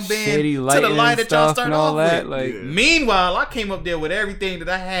background band Shady to the lighting lie that y'all stuff started and all off that, with. like- Yeah. Meanwhile, I came up there with everything that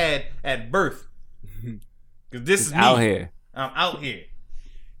I had at birth. Cause this is me. out here. I'm out here.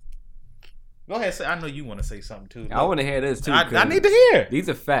 Go ahead, say. I know you want to say something too. I want to hear this too. I 'cause need to hear. These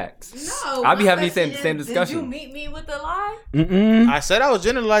are facts. No, I be my having these question same is, discussion. Did you meet me with the lie? I said I was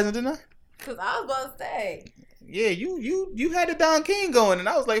generalizing, didn't I? Because I was about to say. Yeah, you had the Don King going, and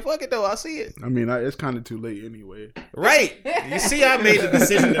I was like, fuck it though, I see it. I mean, it's kind of too late anyway. Right. You see, I made the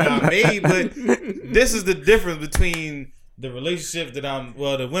decision that I made, but this is the difference between the relationship that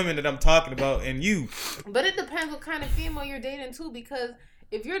the women that I'm talking about and you. But it depends what kind of female you're dating too, because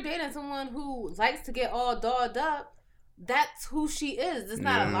if you're dating someone who likes to get all dolled up, that's who she is. It's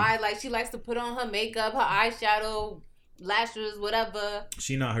not a lie. Like, she likes to put on her makeup, her eyeshadow, lashes, whatever.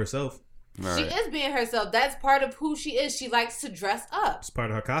 She not herself. Right. She is being herself. That's part of who she is. She likes to dress up. It's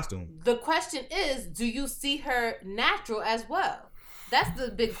part of her costume. The question is, do you see her natural as well? That's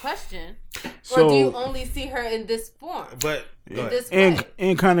the big question. So, or do you only see her in this form? But In this way?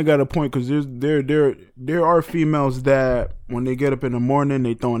 and kind of got a point because there are females that when they get up in the morning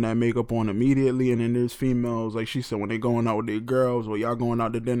they throwing that makeup on immediately, and then there's females like she said when they going out with their girls or y'all going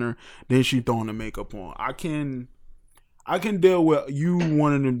out to dinner, then she throwing the makeup on. I can deal with you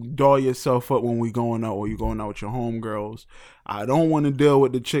wanting to doll yourself up when we going out or you going out with your homegirls. I don't want to deal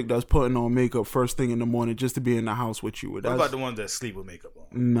with the chick that's putting on makeup first thing in the morning just to be in the house with you. What about the ones that sleep with makeup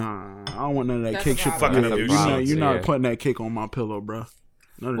on? Nah, I don't want none of that cake shit. Fucking up You're not putting that cake on my pillow, bro.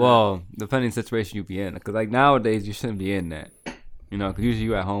 Well, depending on the situation you be in, because like nowadays you shouldn't be in that. You know, because usually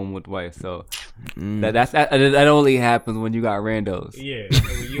you at home with the wife, so that only happens when you got randos. Yeah,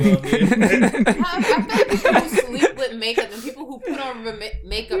 I feel like people who sleep with makeup and people who put on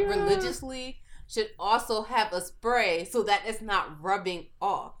makeup religiously should also have a spray so that it's not rubbing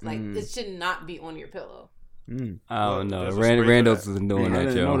off. Like it should not be on your pillow. I don't know. Randos wasn't doing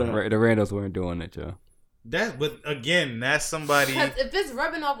that, yo. The randos weren't doing it, yo. But again, that's somebody. Because if it's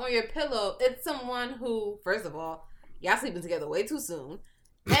rubbing off on your pillow, it's someone who, first of all, y'all sleeping together way too soon.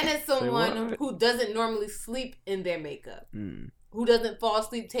 And it's someone who doesn't normally sleep in their makeup. Who doesn't fall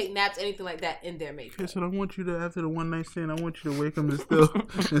asleep, take naps, anything like that in their makeup. Okay, so I want you to, after the one night stand, I want you to wake up and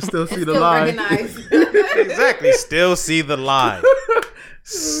still see the lie. Exactly. Still see the lie.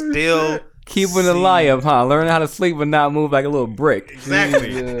 Still keeping the lie up, huh? Learn how to sleep and not move like a little brick.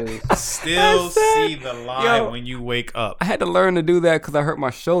 Exactly. Still see the lie when you wake up. I had to learn to do that because I hurt my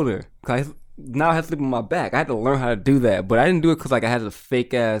shoulder. Now I have to sleep on my back. I had to learn how to do that, but I didn't do it because like I had a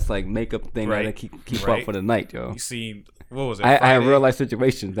fake ass like makeup thing that I had to keep up for the night, yo. You see, what was it? I had real life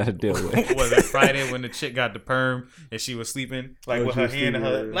situations that I had to deal with. Was it Friday when the chick got the perm and she was sleeping like with her hand in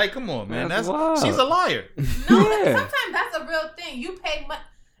her? Like, come on, man, that's she's a liar. No, sometimes that's a real thing. You pay money.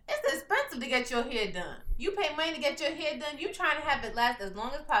 It's expensive to get your hair done. You pay money to get your hair done. You trying to have it last as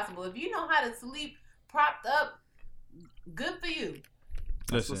long as possible. If you know how to sleep propped up, good for you.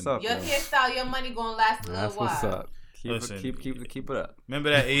 Listen, what's up, your hairstyle, your money gonna last a little while. That's what's up. Keep it up. Remember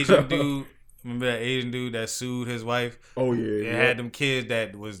that Asian dude? That sued his wife? Oh yeah. And had them kids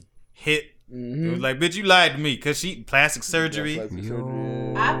that was hit. It was like, bitch, you lied to me because she plastic surgery. I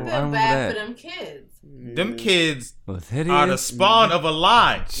feel bad for them kids. Them kids are the spawn of a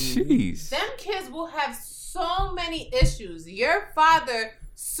lie. Jeez. Them kids will have so many issues. Your father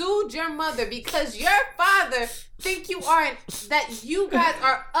sued your mother because your father think that you guys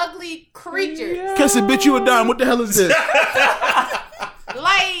are ugly creatures. Kiss it, bitch, you a dime. What the hell is this?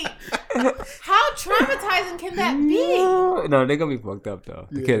 Like, how traumatizing can that be? No, they're gonna be fucked up though.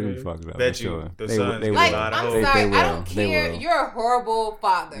 The kids gonna be fucked up. Bet for you sure. the sons they like, will. I'm sorry, they I don't will. care. You're a horrible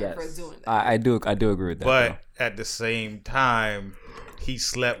father for Yes. doing that. I do agree with that. But at the same time, he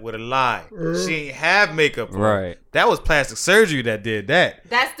slept with a lie. She ain't have makeup on. Right. That was plastic surgery that did that.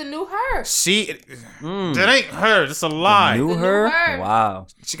 That's the new her. That ain't her. It's a lie. New her? Wow.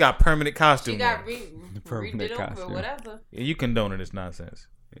 She got permanent costume. She got permanent redid over costume. whatever. Yeah, you condoning this nonsense.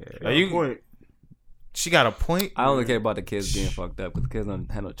 Point. She got a point. I only care about the kids being fucked up because the kids don't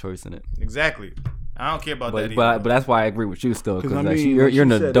have no choice in it. Exactly. I don't care about that either. But that's why I agree with you still because I mean, you're an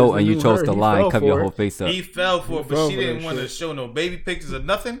she said adult it's and you new chose her. to He lie and fell cover your for whole it. face up. He fell for it, but she for didn't that want to shit. show no baby pictures or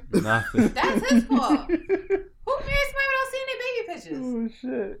nothing. Nothing. That's his fault. Who marries somebody without seeing their baby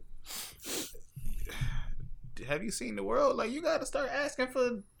pictures? Shit. Have you seen the world? Like, you got to start asking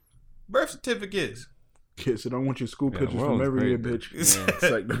for birth certificates. Kiss it. I want your school pictures world from is every year, crazy. bitch. It's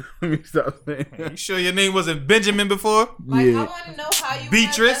like, let me stop saying You sure your name wasn't Benjamin before? Like, Yeah. I want to know how you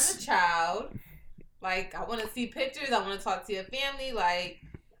Beatrice? was as a child. Like, I want to see pictures. I want to talk to your family. Like,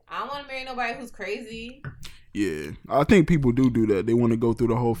 I don't want to marry nobody who's crazy. Yeah, I think people do that. They want to go through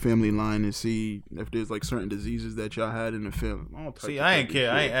the whole family line and see if there's like certain diseases that y'all had in the family. See, I ain't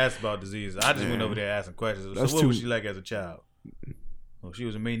care. I ain't asked about diseases. I just went over there asking questions. So what was she like as a child? Oh, she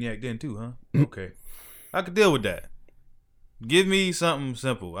was a maniac then too, huh? Okay. I could deal with that. Give me something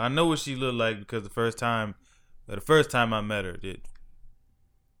simple. I know what she looked like because the first time I met her, the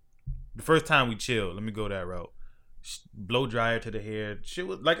first time we chilled, let me go that route. Blow dryer to the hair. Shit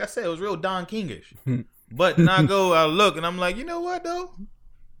was, like I said, it was real Don Kingish. But then I look and I'm like, you know what though?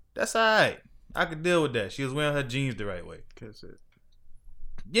 That's all right. I could deal with that. She was wearing her jeans the right way. That's it.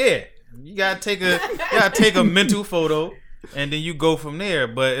 Yeah, you gotta take a mental photo and then you go from there.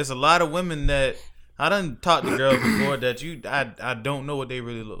 But it's a lot of women that I done talked to girls before that I don't know what they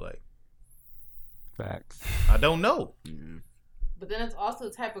really look like. Facts. I don't know. But then it's also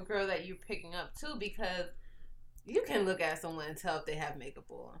the type of girl that you're picking up too, because you can look at someone and tell if they have makeup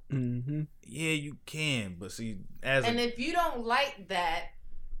on. Mm-hmm. Yeah, you can, but see, if you don't like that,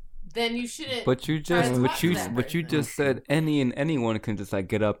 then you shouldn't. But you just said anyone can just like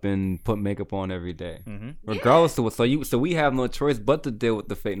get up and put makeup on every day, regardless of what. So we have no choice but to deal with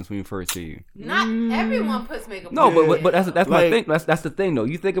the fakeness when we first see you. Not everyone puts makeup on. No, but that's like, my thing. That's the thing though.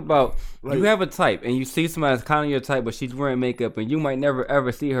 You think about like, you have a type and you see somebody that's kind of your type, but she's wearing makeup and you might never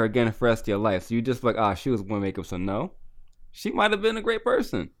ever see her again for the rest of your life. So you just like, she was wearing makeup, so no. She might have been a great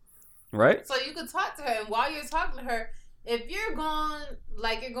person, right? So you could talk to her, and while you're talking to her, if you're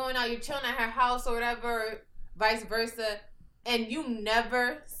going out, you're chilling at her house or whatever, vice versa, and you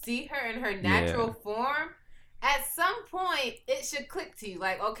never see her in her natural form, at some point it should click to you.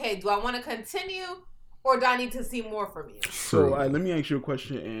 Like, okay, do I want to continue, or do I need to see more from you? So let me ask you a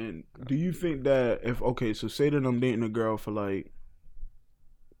question. And do you think that so say that I'm dating a girl for like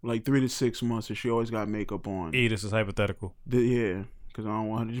 3 to 6 months, and she always got makeup on. This is hypothetical. Yeah, because I don't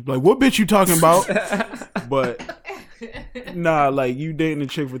want her to just be like, "What bitch you talking about?" But nah, like you dating a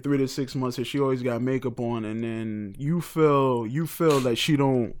chick for 3 to 6 months, and she always got makeup on, and then you feel that she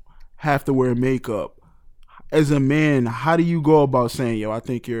don't have to wear makeup. As a man, how do you go about saying, "Yo, I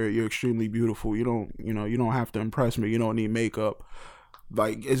think you're extremely beautiful. You don't have to impress me. You don't need makeup."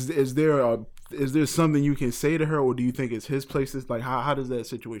 Like, is there something you can say to her, or do you think it's his place? Like, how does that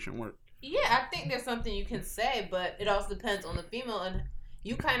situation work? Yeah, I think there's something you can say, but it also depends on the female. And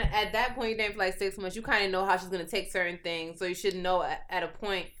you kind of, at that point, you dating for like 6 months, you kind of know how she's going to take certain things. So you should know at a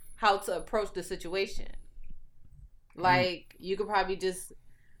point how to approach the situation. Like, you could probably do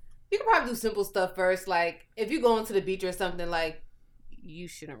simple stuff first. Like, if you go into the beach or something, like, you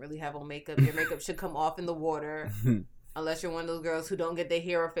shouldn't really have on makeup. Your makeup should come off in the water. Unless you're one of those girls who don't get their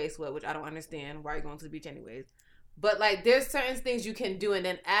hair or face wet, which I don't understand. Why are you going to the beach anyways? But, like, there's certain things you can do. And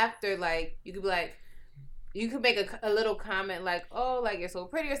then after, like, you could be like, you could make a little comment like, oh, like, you're so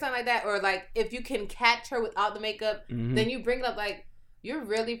pretty or something like that. Or, like, if you can catch her without the makeup, then you bring it up like, you're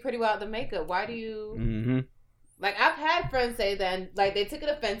really pretty without the makeup. Why do you... Like, I've had friends say that, and, like, they took it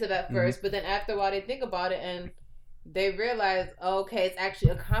offensive at first, but then after a while they think about it and they realize, oh, okay, it's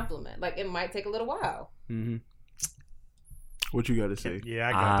actually a compliment. Like, it might take a little while. What you got to say? Yeah,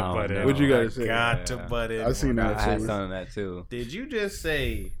 I got to butt in. What you got to say? Got to butt in. I seen that. I had some of that too. Did you just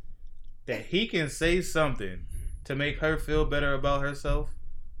say that he can say something to make her feel better about herself?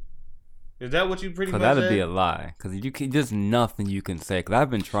 Is that what you pretty much said? That'd be a lie. Because just nothing you can say. Because I've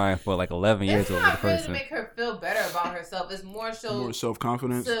been trying for like 11 years with the person. It's not really to make her feel better about herself. It's more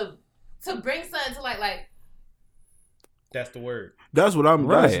self-confidence. To bring something to like. That's the word. That's what I'm.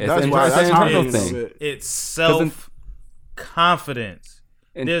 Right. That's why. That's how it's self-confidence.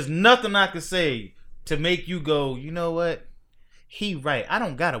 There's nothing I can say to make you go, you know what? He right. I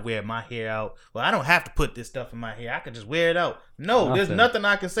don't gotta wear my hair out. Well, I don't have to put this stuff in my hair. I can just wear it out. No, there's nothing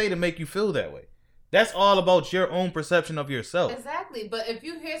I can say to make you feel that way. That's all about your own perception of yourself. Exactly. But if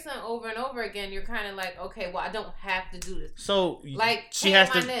you hear something over and over again, you're kind of like, okay, well, I don't have to do this. So like, she has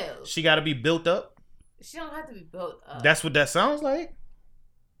to. Nails. She got to be built up. She don't have to be built up. That's what that sounds like.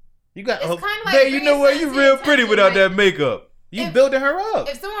 You got. It's kind of like. Hey, you know what? You real pretty without that makeup. You building her up.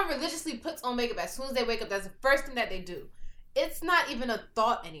 If someone religiously puts on makeup as soon as they wake up, that's the first thing that they do. It's not even a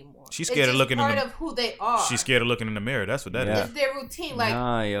thought anymore. She's scared of looking part of who they are. She's scared of looking in the mirror. That's what that is. It's their routine. Like,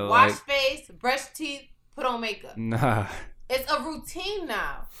 wash face, brush teeth, put on makeup. Nah. It's a routine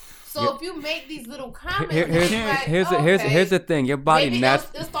now. So if you make these little comments, here's the thing. Your body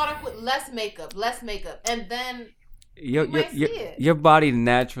it'll start off with less makeup, and then your body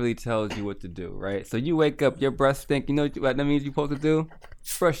naturally tells you what to do, right? So you wake up, your breath stink. You know what that means? You're supposed to do?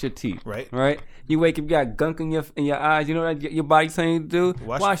 Brush your teeth, right? You wake up, you got gunk in your eyes. You know what your body's saying you to do?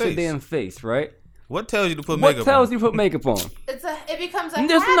 Wash your damn face, right? What tells you to put makeup on? What tells you to put makeup on? It becomes a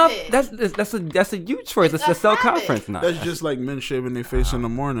habit. That's a you choice. It's a self-confidence now. That's just like men shaving their face in the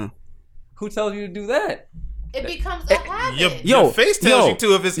morning. Who tells you to do that? It becomes a habit. Your face tells you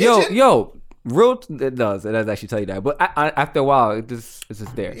to if it's itching. It does actually tell you that. But after a while, it's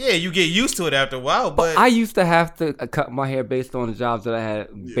just there. Yeah, you get used to it after a while. But I used to have to cut my hair based on the jobs that I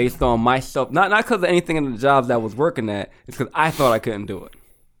had, based on myself. Not because of anything in the jobs that I was working at. It's because I thought I couldn't do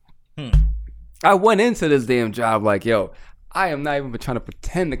it. I went into this damn job like, yo, I am not even trying to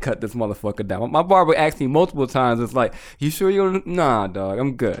pretend to cut this motherfucker down. My barber asked me multiple times, it's like, you sure you don't? Nah, dog,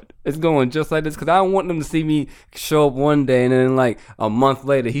 I'm good. It's going just like this because I don't want them to see me show up one day and then like a month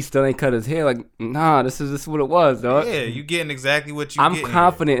later, he still ain't cut his hair. Like, nah, this is what it was, dog. Yeah, you getting exactly what you I'm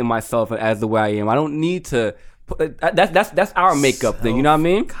confident in myself as the way I am. I don't need to. That's our makeup thing, you know what I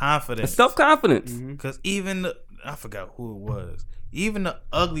mean? Confidence. Self-confidence. Because even, I forgot who it was. Even the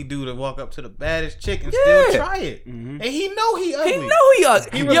ugly dude that walk up to the baddest chick and still try it. And he know he ugly.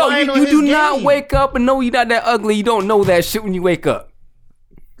 He ugly. You do not wake up and know you're not that ugly. You don't know that shit when you wake up.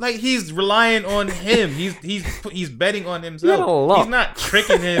 Like, he's relying on him. He's betting on himself. He's not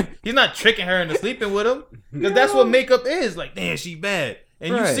tricking him. He's not tricking her into sleeping with him. Because that's what makeup is. Like, damn, she bad.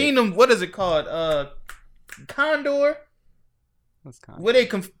 And you've seen them, what is it called? Condor. Where they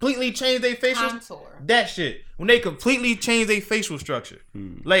completely change their facial contour. That shit. When they completely change their facial structure.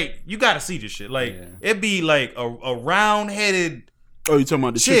 Like, you gotta see this shit. Like, it'd be like a round-headed. Oh, you talking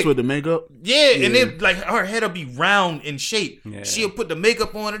about the chicks with the makeup? Yeah, and it like her head'll be round in shape. Yeah. She'll put the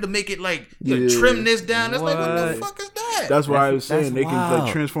makeup on it to make it like trim this down. That's like, what the fuck is that? That's why I was saying they can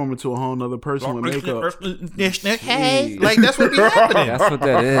like transform into a whole nother person with makeup. Hey, like that's what be happening. That's what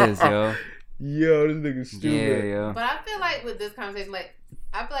that is, yo. Yo, this nigga stupid. Yeah. But I feel like with this conversation, like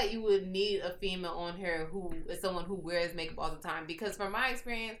I feel like you would need a female on here who is someone who wears makeup all the time. Because from my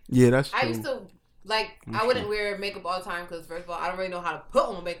experience, that's true. I used to. Like, I wouldn't wear makeup all the time because, first of all, I don't really know how to put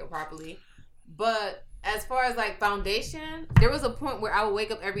on makeup properly. But as far as, like, foundation, there was a point where I would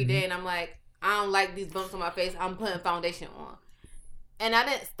wake up every day and I'm like, I don't like these bumps on my face. I'm putting foundation on. And I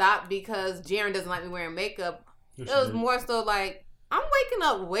didn't stop because Jaren doesn't like me wearing makeup. It was more so like, I'm waking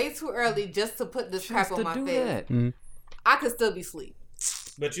up way too early just to put this crap on my face. I could still be asleep.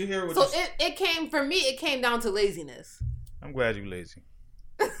 But you hear what So it came, for me, it came down to laziness. I'm glad you lazy.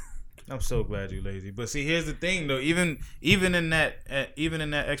 I'm so glad you lazy. But see, here's the thing though. Even in that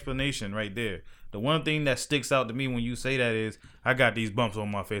explanation right there, the one thing that sticks out to me when you say that is, I got these bumps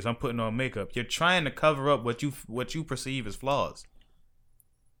on my face. I'm putting on makeup. You're trying to cover up what you perceive as flaws.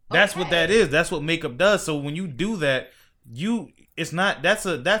 That's what that is. That's what makeup does. So when you do that, that's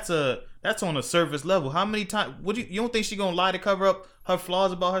on a surface level. How many times you don't think she gonna lie to cover up her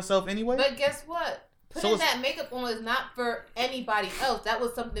flaws about herself anyway? But guess what? Putting that makeup on is not for anybody else. That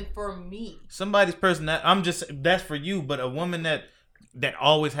was something for me. Somebody's person that's for you, but a woman that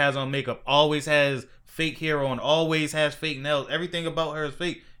always has on makeup, always has fake hair on, always has fake nails, everything about her is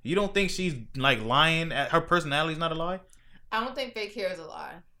fake. You don't think she's like lying? Her personality's not a lie? I don't think fake hair is a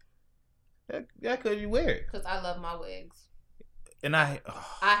lie. Yeah, because you wear it. Because I love my wigs. And I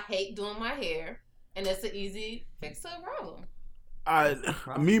hate doing my hair, and it's an easy fix to a problem.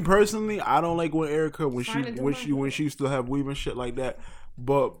 Me personally, I don't like when Erica when she used to have weave and shit like that.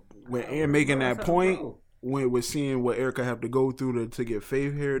 But when Aaron making that point, when we're seeing what Erica have to go through to get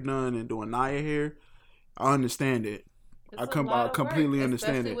Faith hair done and doing Naya hair, I understand it. I completely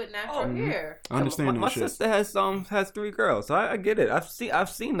understand it. With natural hair. I understand my sister has 3 girls, so I get it. I've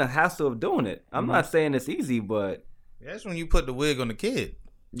seen the hassle of doing it. I'm not saying it's easy, but that's when you put the wig on the kid.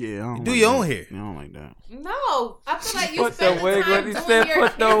 Yeah, you do your own hair. I don't like that. No, I feel like you put spend the wig. time What he doing said? your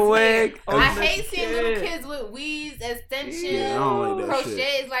Put the wig. I hate seeing little kids with weaves, extensions, I don't like that crochets.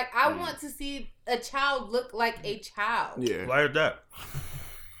 shit. Like I want to see a child look like a child. Yeah, why is that?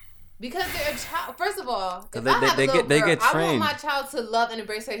 Because they're a child. First of all, if they I have a little girl, get I trained. want my child to love and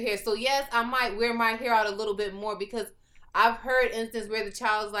embrace her hair. So yes, I might wear my hair out a little bit more because I've heard instances where the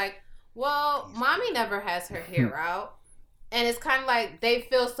child's like, well, mommy never has her hair out. And it's kind of like they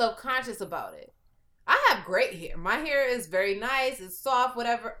feel self-conscious about it. I have great hair. My hair is very nice. It's soft,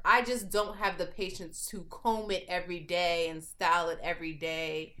 whatever. I just don't have the patience to comb it every day and style it every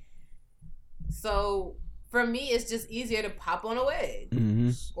day. So for me, it's just easier to pop on a wig.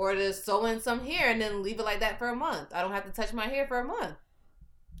 Mm-hmm. Or to sew in some hair and then leave it like that for a month. I don't have to touch my hair for a month.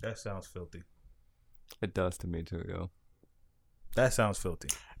 That sounds filthy. It does to me too, yo. That sounds filthy.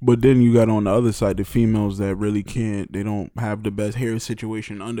 But then you got on the other side the females that really they don't have the best hair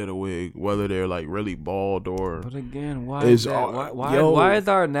situation under the wig, whether they're like really bald or. But again, why is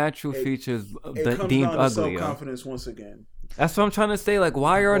our natural features deemed ugly? Self-confidence once again. That's what I'm trying to say. Like,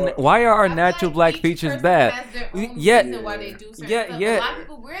 why are our natural black features bad? Yeah. Why they do certain stuff. A lot of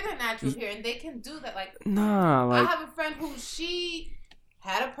people wear their natural hair and they can do that. Like, I have a friend who she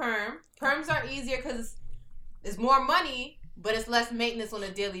had a perm. Perms are easier because it's more money. But it's less maintenance on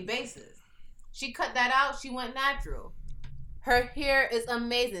a daily basis. She cut that out. She went natural. Her hair is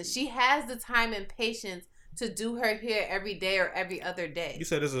amazing. She has the time and patience to do her hair every day or every other day. You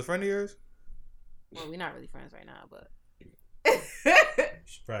said this is a friend of yours? Well, we're not really friends right now, but...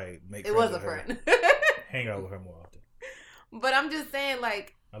 Should probably make it was a friend. Hang out with her more often. But I'm just saying,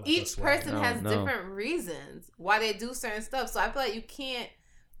 like each person has different reasons why they do certain stuff. So I feel like you can't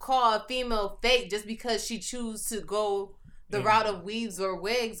call a female fake just because she chooses to go... the route of weaves or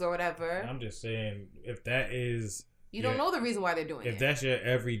wigs or whatever. I'm just saying, if that is... You don't know the reason why they're doing it. If that's your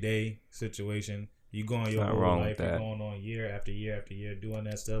everyday situation, you go on your whole life, you're going on year after year after year doing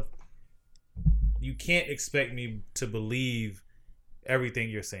that stuff, you can't expect me to believe everything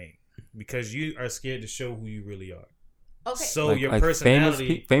you're saying because you are scared to show who you really are. Okay. So your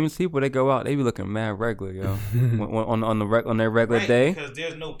personality... Famous people, they go out, they be looking mad regular, yo. on their regular day. Because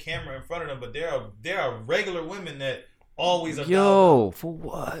there's no camera in front of them, but there are regular women that always are for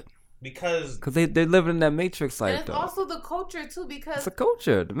what? Because they live in that Matrix life. And it's also the culture too, because it's a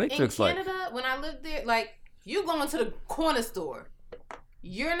culture, the Matrix life. In Canada, when I lived there, like You going to the corner store.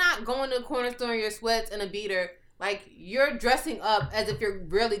 You're not going to the corner store in your sweats and a beater. Like, you're dressing up as if you're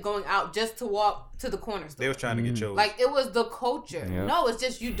really going out just to walk to the corner store. They was trying to get chose. Like, it was the culture. Yep. No, it's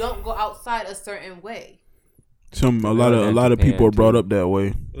just you don't go outside a certain way. A lot of people are brought up that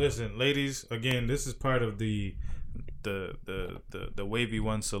way. Listen, ladies, again, this is part of the wavy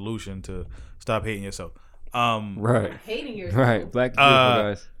one solution to stop hating yourself. Right. Hating yourself. Right. Black people,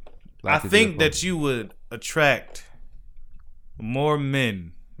 guys. I think that you would attract more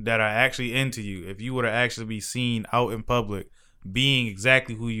men that are actually into you if you were to actually be seen out in public being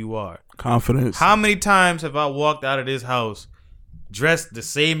exactly who you are. Confidence. How many times have I walked out of this house dressed the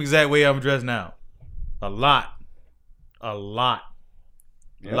same exact way I'm dressed now? A lot. Yep.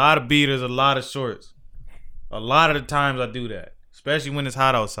 A lot of beaters, a lot of shorts. A lot of the times I do that, especially when it's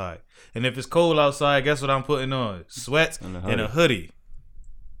hot outside. And if it's cold outside, guess what I'm putting on? Sweats and a hoodie.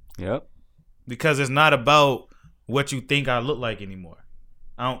 Yep. Because it's not about what you think I look like anymore.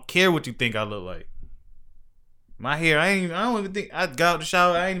 I don't care what you think I look like. My hair, I don't even think I got out the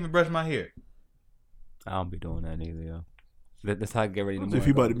shower. I ain't even brushed my hair. I don't be doing that either, yo. That's how I get ready in the If morning.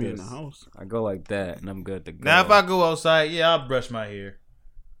 you about to be in the house, I go like that, and I'm good to go. Now, if I go outside, yeah, I'll brush my hair.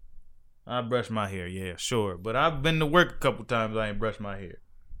 Yeah, sure. But I've been to work a couple times. I ain't brushed my hair.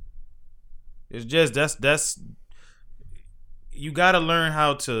 It's just that's. You gotta learn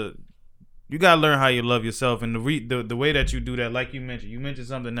how to. You gotta learn how you love yourself, and the way that you do that, like you mentioned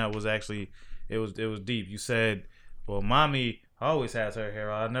something that was actually it was deep. You said, "Well, mommy always has her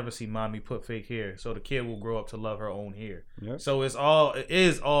hair. I never see mommy put fake hair, so the kid will grow up to love her own hair." Yep. So it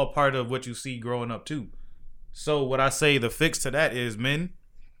is all part of what you see growing up too. So what I say, the fix to that is, men,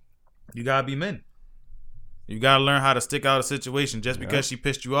 you gotta be men. You gotta learn how to stick out a situation. Just because she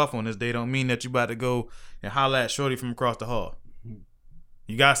pissed you off on this day, don't mean that you about to go and holler at shorty from across the hall.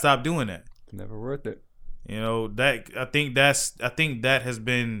 You gotta stop doing that. Never worth it. You know that I think that has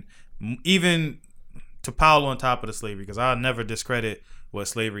been even to pile on top of the slavery, because I'll never discredit what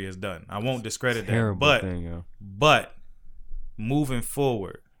slavery has done. I won't discredit that. But moving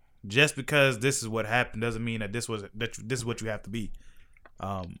forward, just because this is what happened doesn't mean that this is what you have to be.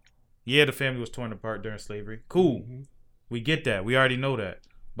 Yeah, the family was torn apart during slavery. Cool. Mm-hmm. We get that. We already know that.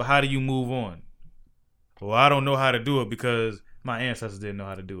 But how do you move on? Well, I don't know how to do it because my ancestors didn't know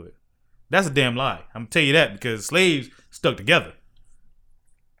how to do it. That's a damn lie. I'm gonna tell you that, because slaves stuck together.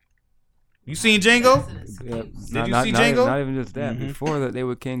 You seen Django? Yeah. Did you see Django? Not even just that. Mm-hmm. Before that, they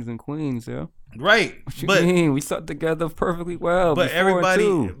were kings and queens, yo. Right. What you mean? We stuck together perfectly well. But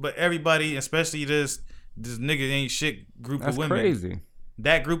everybody, especially this nigga ain't shit group of women. That's crazy.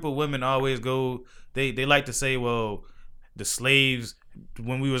 That group of women always go. They like to say, well, the slaves,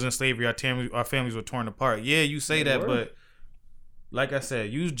 when we was in slavery, our families were torn apart. Yeah, you say that, but like I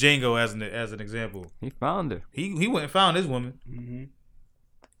said, use Django as an example. He found her. He went and found his woman. Mm-hmm.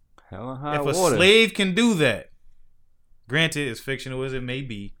 Hell and high if water. A slave can do that, granted, as fictional as it may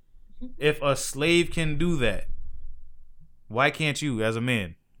be, if a slave can do that, why can't you, as a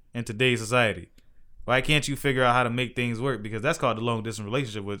man in today's society? Why can't you figure out how to make things work? Because that's called the long distance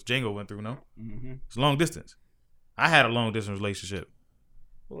relationship, which Django went through. No, It's long distance. I had a long distance relationship.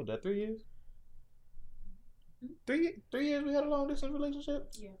 What was that? 3 years? 3 years we had a long distance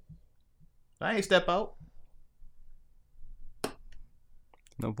relationship? Yeah. I ain't step out.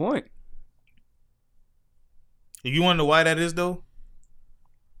 No point. If you want to know why that is, though,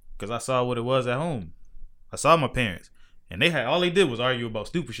 because I saw what it was at home. I saw my parents, and all they did was argue about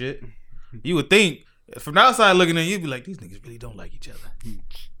stupid shit. You would think, from the outside looking in, you'd be like, these niggas really don't like each other.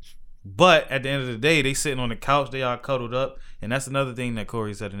 But at the end of the day, they sitting on the couch, they all cuddled up, and that's another thing that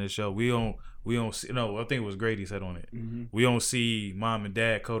Corey said in this show. We don't see, no, I think it was Grady said on it. Mm-hmm. We don't see mom and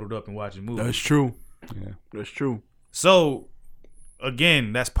dad cuddled up and watching movies. That's true. Yeah, that's true. So,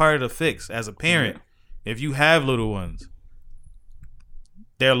 again, that's part of the fix. As a parent, if you have little ones,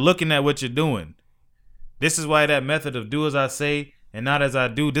 they're looking at what you're doing. This is why that method of do as I say and not as I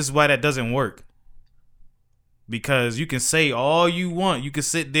do, this is why that doesn't work. Because you can say all you want. You can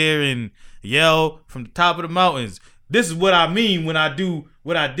sit there and yell from the top of the mountains, this is what I mean when I do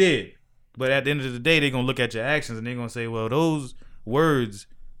what I did. But at the end of the day, they're going to look at your actions and they're going to say, well, those words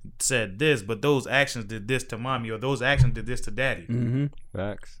said this, but those actions did this to mommy, or those actions did this to daddy. Mm-hmm.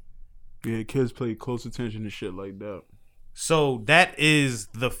 Facts. Yeah, kids pay close attention to shit like that. So that is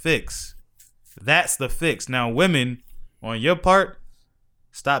the fix. That's the fix. Now, women, on your part,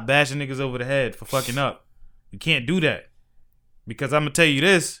 stop bashing niggas over the head for fucking up. You can't do that. Because I'm going to tell you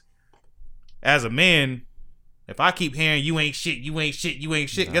this. As a man, if I keep hearing you ain't shit,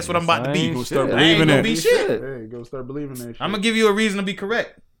 guess what I'm about to be? You gonna start believing that. Hey, be shit. Hey, go start believing that shit. I'm going to give you a reason to be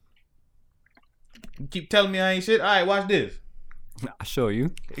correct. You keep telling me I ain't shit. All right, watch this. I'll show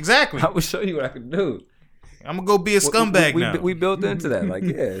you. Exactly. I will show you what I can do. I'm gonna go be a scumbag we, now. We built into that. Like,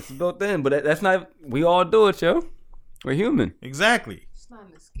 yeah, it's built in. But that's not. We all do it, yo. We're human. Exactly. It's not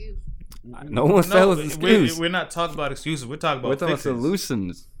an excuse. No one said it was an excuse. We're not talking about excuses. We're talking about We're talking fixes.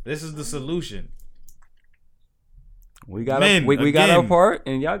 solutions. This is the solution. We got Men, we got our again, part,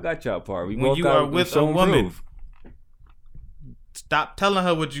 and y'all got your part. We when both you got are with a shown woman, proof. stop telling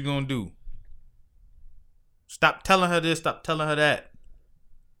her what you're gonna do. Stop telling her this. Stop telling her that.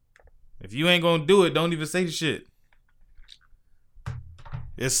 If you ain't gonna do it, don't even say the shit.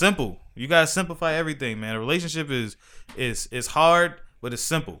 It's simple. You gotta simplify everything, man. A relationship is hard, but it's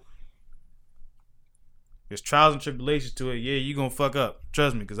simple. There's trials and tribulations to it. Yeah, you gonna fuck up.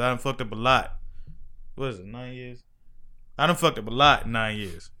 Trust me, because I done fucked up a lot. What is it, 9 years? I done fucked up a lot in 9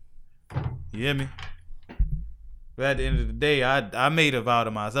 years. You hear me? But at the end of the day, I made a vow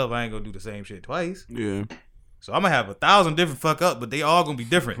to myself I ain't gonna do the same shit twice. Yeah. So I'm gonna have 1,000 different fuck up, but they all gonna be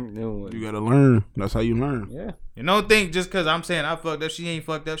different. You gotta learn. That's how you learn. Yeah. You don't think just because I'm saying I fucked up, she ain't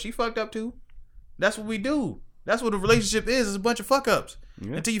fucked up. She fucked up too. That's what we do. That's what a relationship is. It's a bunch of fuck ups.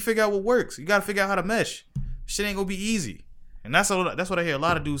 Yeah. Until you figure out what works. You gotta figure out how to mesh. Shit ain't gonna be easy. And that's what I hear a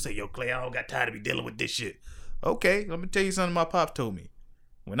lot of dudes say, yo, Clay, I don't got time to be dealing with this shit. Okay, let me tell you something my pops told me.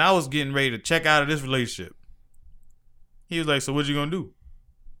 When I was getting ready to check out of this relationship, he was like, so what you gonna do?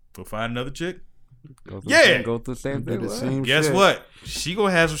 Go find another chick? Go through the same Do thing. the same Guess shit. what? She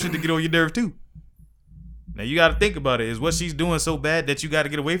gonna have some shit to get on your nerve too. Now you gotta think about it. Is what she's doing so bad that you gotta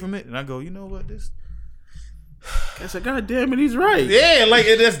get away from it? And I go, you know what? This I said, God damn it, he's right. Yeah, like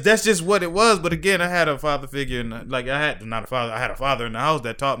that's just what it was. But again, I had a father figure, and like I had a father in the house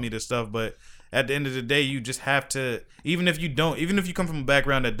that taught me this stuff. But at the end of the day, you just have to, even if you come from a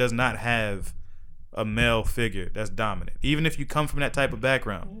background that does not have a male figure that's dominant, even if you come from that type of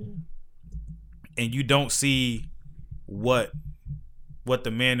background, and you don't see what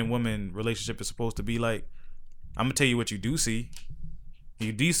the man and woman relationship is supposed to be like, I'm gonna tell you what you do see.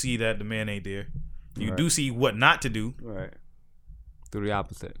 You do see that the man ain't there. You do see what not to do. Right. Do the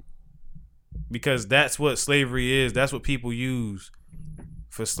opposite. Because that's what slavery is. That's what people use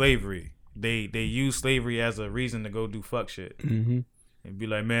for slavery. They use slavery as a reason to go do fuck shit. Mm-hmm. And be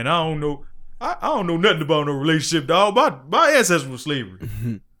like, man, I don't know nothing about no relationship, dog. My ancestors were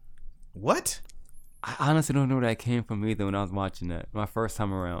slavery. What? I honestly don't know where that came from either when I was watching that. My first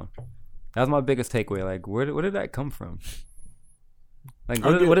time around. That was my biggest takeaway. Like, where did that come from? Like,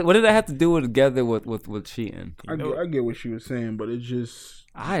 what did that have to do together with cheating? I get what she was saying, but it just,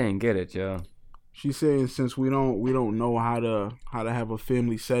 I didn't get it, yo. She's saying since we don't know how to have a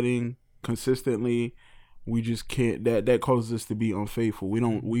family setting consistently, we just can't. That causes us to be unfaithful. We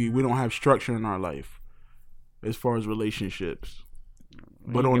don't have structure in our life as far as relationships.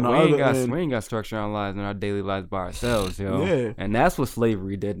 But on the other end, we ain't got structure in our lives in our daily lives by ourselves, yo. Yeah. And that's what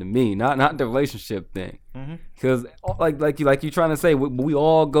slavery did to me, not the relationship thing. Because like you trying to say, we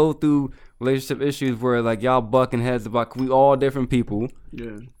all go through relationship issues where like y'all bucking heads about. We all different people.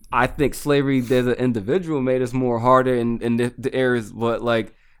 Yeah. I think slavery as an individual made us more harder in the areas, but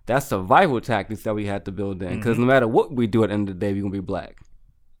like that's survival tactics that we had to build in. Because no matter what we do at the end of the day, we gonna be black.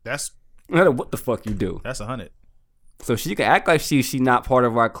 No matter what the fuck you do. That's 100. So she can act like she not part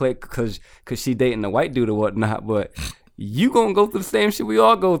of our clique because she dating a white dude or whatnot, but you gonna go through the same shit we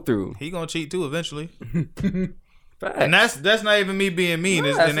all go through. He gonna cheat too eventually. Facts. And that's not even me being mean.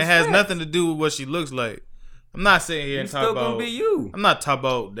 And it has nothing to do with what she looks like. I'm not sitting here and talking about. Still gonna be you. I'm not talking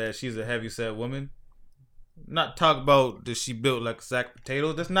about that she's a heavyset woman. I'm not talking about that she built like a sack of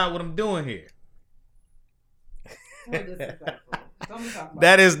potatoes. That's not what I'm doing here.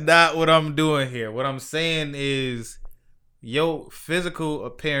 That is not what I'm doing here. What I'm saying is, your physical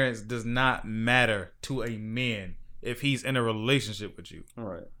appearance does not matter to a man if he's in a relationship with you. All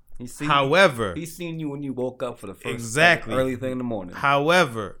right. However, he's seen you when you woke up for the first early thing in the morning.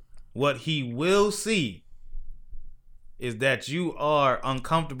 However, what he will see is that you are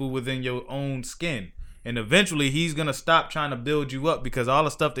uncomfortable within your own skin. And eventually he's going to stop trying to build you up because all the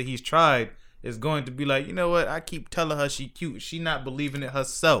stuff that he's tried is going to be like, you know what? I keep telling her she cute. She not believing it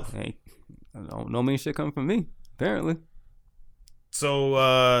herself. Hey, no mean shit coming from me, apparently.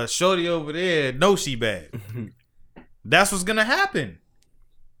 So, shorty over there, know she bad. That's what's going to happen.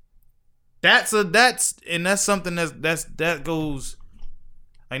 That's something that goes,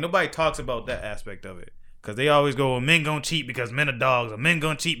 like, nobody talks about that aspect of it. Because they always go, well, men gonna cheat because men are dogs, or men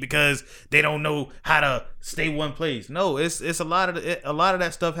gonna cheat because they don't know how to stay one place. No, it's a lot of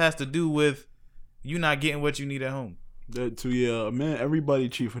that stuff has to do with you not getting what you need at home. That too, yeah, man. Everybody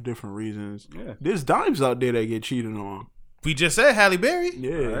cheat for different reasons. Yeah. There's dimes out there that get cheated on. We just said Halle Berry.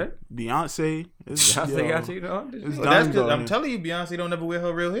 Yeah, Right. Beyonce. Beyonce got cheated on. It's Well, that's diamonds good. on I'm it. telling you, Beyonce don't ever wear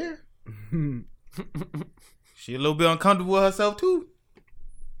her real hair. She a little bit uncomfortable with herself too.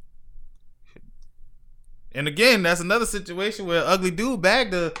 And again, that's another situation where an ugly dude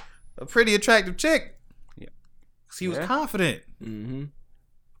bagged a pretty attractive chick. Yeah. 'Cause he was Yeah. confident. Mm-hmm.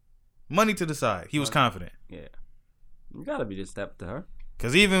 Money to the side. He was confident. Yeah. You gotta be just step to her.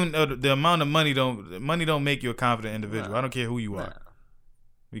 Cause even the amount of money don't make you a confident individual. Nah. I don't care who you Nah. are,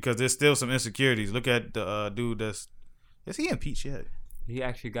 because there's still some insecurities. Look at the dude is he impeached yet? He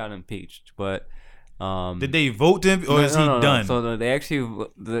actually got impeached, but Did they vote him or is he done? So they actually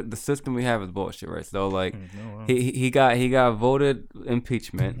the system we have is bullshit, right? So like No, he got voted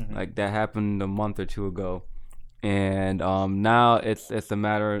impeachment, like that happened a month or two ago, and now it's a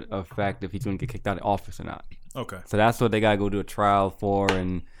matter of fact if he's going to get kicked out of office or not. okay. So that's what they got to go do a trial for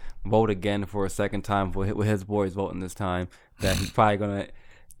and vote again for a second time with his boys voting this time. That he's probably gonna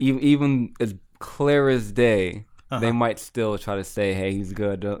even as clear as day. They might still try to say, "Hey, he's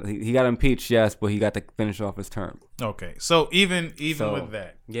good." He got impeached, yes, but he got to finish off his term. Okay. So even So- with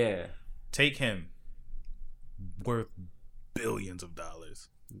that, Yeah, take him worth billions of dollars.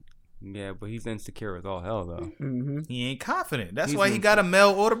 yeah, but he's insecure as all hell, though. He ain't confident. That's He's why he got a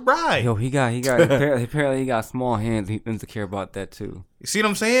mail order bride. Yo, he got apparently he got small hands. He's insecure about that too. You see what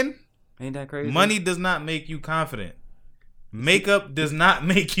I'm saying? Ain't that crazy? Money does not make you confident. Makeup does not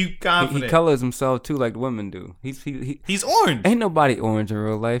make you He confident. colors himself too, like women do. He's orange. Ain't nobody orange in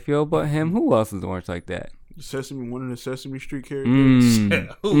real life, yo, but him. Who else is orange like that? One of the Sesame Street characters.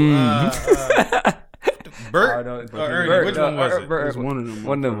 Bert Oh, no, or Ernie? Which one was it? It's one of them.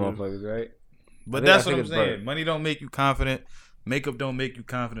 One of them motherfuckers, right? But I that's think what I'm it's saying. Bert. Money don't make you confident. Makeup don't make you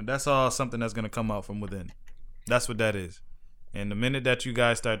confident. That's all something that's gonna come out from within. That's what that is. And the minute that you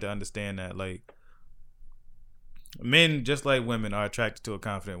guys start to understand that, like, men just like women are attracted to a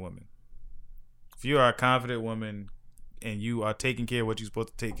confident woman. If you are a confident woman and you are taking care of what you're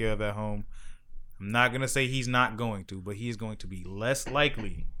supposed to take care of at home, I'm not gonna say he's not going to, but he is going to be less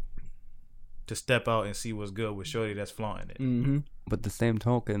likely to step out and see what's good with shorty that's flaunting it. Mm-hmm. But the same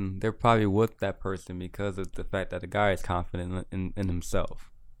token, they're probably with that person because of the fact that the guy is confident in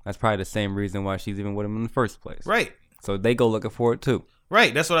himself. That's probably the same reason why she's even with him in the first place. Right. So they go looking for it too.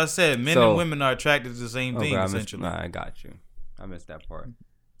 Right. That's what I said. Men So- and women are attracted to the same thing, essentially. I got you. I missed that part.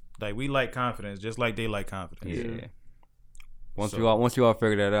 Like, we like confidence just like they like confidence. Yeah. Once So- you all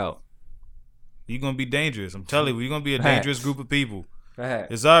figure that out. You're going to be dangerous. I'm telling you, you're going to be a dangerous group of people. Facts.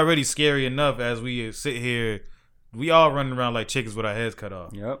 It's already scary enough as we sit here. We all running around like chickens with our heads cut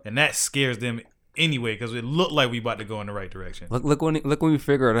off. Yep. And that scares them anyway because it looked like we about to go in the right direction. Look when we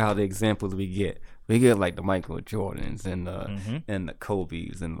figure out how the examples we get. We get like the Michael Jordans and and the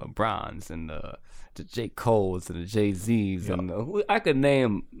Kobe's and LeBrons and the J. Cole's and the Jay-Z's and I could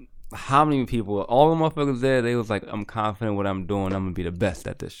name how many people. All the motherfuckers there, they was like, I'm confident what I'm doing. I'm gonna be the best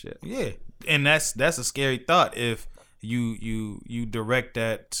at this shit. Yeah. And that's a scary thought if you direct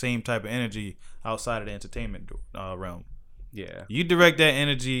that same type of energy outside of the entertainment realm. Yeah. You direct that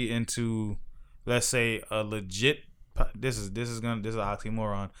energy into, let's say, a legit. This is an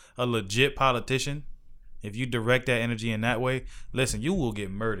oxymoron. A legit politician. If you direct that energy in that way, listen, you will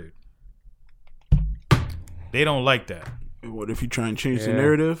get murdered. They don't like that. What if you try and change the Yeah.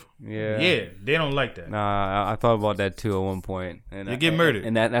 narrative? Yeah. Yeah, they don't like that. Nah, I thought about that too at one point. And You get murdered.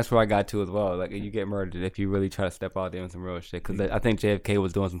 and that's where I got to as well. Like you get murdered if you really try to step out there on some real shit. Because I think JFK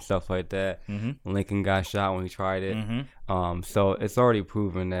was doing some stuff like that. Mm-hmm. Lincoln got shot when he tried it. Mm-hmm. So it's already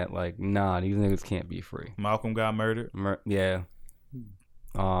proven that like, nah, these niggas can't be free. Malcolm got murdered. Yeah.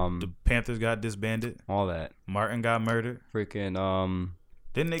 The Panthers got disbanded. All that Martin got murdered. freaking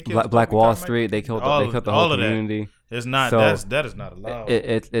Didn't they kill Black Wall Street? They killed all the of whole that. community. It's not. So, that is not allowed.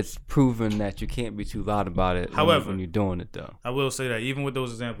 It's proven that you can't be too loud about it. However, when you're doing it though, I will say that even with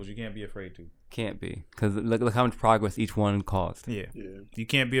those examples, you can't be afraid to. can't be because look how much progress each one caused. Yeah. You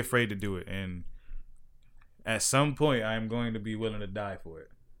can't be afraid to do it. And at some point, I am going to be willing to die for it.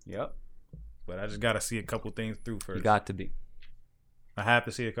 Yep. But I just got to see a couple things through first. You got to be. I have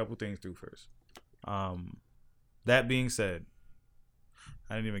to see a couple things through first. That being said,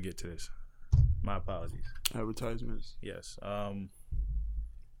 I didn't even get to this. My apologies. Advertisements. Yes.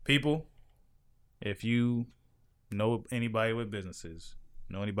 People, if you know anybody with businesses,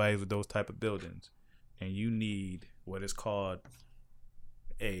 know anybody with those type of buildings, and you need what is called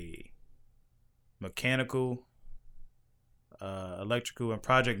a mechanical, electrical, and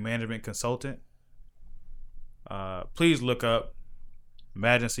project management consultant, please look up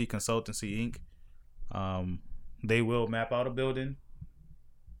Majesty Consultancy Inc. They will map out a building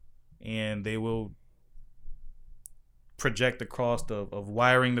and they will project the cost of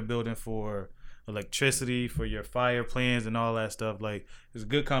wiring the building for electricity, for your fire plans and all that stuff. Like, it's a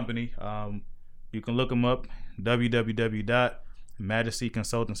good company. You can look them up,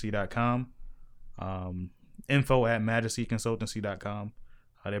 www.majestyconsultancy.com, info@majestyconsultancy.com.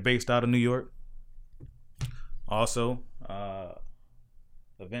 They're based out of New York. Also,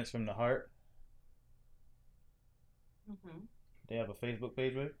 Events from the Heart. Mm-hmm. They have a Facebook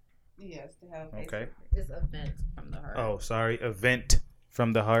page, right? Yes, they have. Okay. It's Event from the Heart. Oh, sorry, Event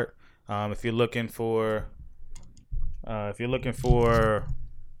from the Heart. If you're looking for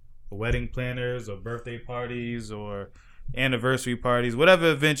wedding planners or birthday parties or anniversary parties,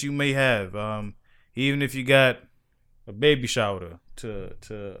 whatever event you may have, even if you got a baby shower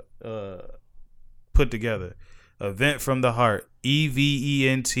to put together, Event from the Heart,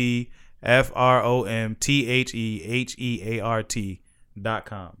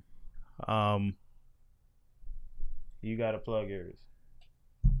 EventFromtheHeart.com. You gotta plug yours.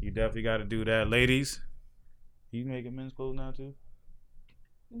 You definitely gotta do that, ladies. You making men's clothes now too?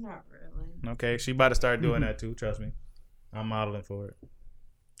 Not really. Okay, she about to start doing that too. Trust me, I'm modeling for it.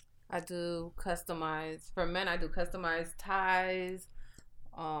 I do customized for men. I do customized ties,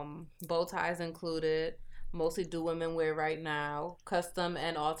 bow ties included. Mostly do women wear right now. Custom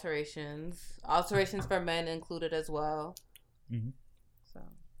and alterations. Alterations for men included as well. Mm-hmm. So,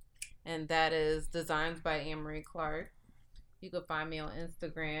 and that is Designs by Amory Clark. You can find me on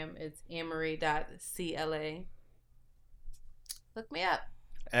Instagram. It's amory.cla. Look me up.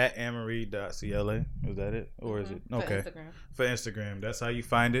 At amory.cla. Is that it? Or is it? Okay. For Instagram. That's how you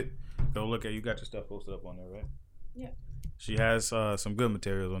find it. Go look at, you got your stuff posted up on there, right? Yeah. She has some good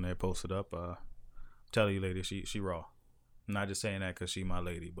materials on there posted up. Telling you, lady, she raw. I'm not just saying that because she my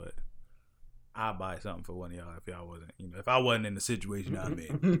lady, but I'll buy something for one of y'all if y'all wasn't, if I wasn't in the situation I'm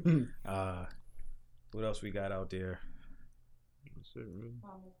in. What else we got out there? That's it, really.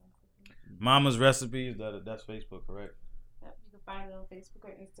 Mama's Recipe, that's Facebook, correct? Yep, you can find it on Facebook or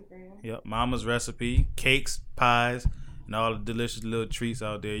Instagram. Yep, Mama's Recipe, cakes, pies, and all the delicious little treats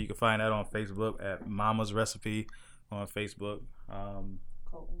out there. You can find that on Facebook at Mama's Recipe on Facebook.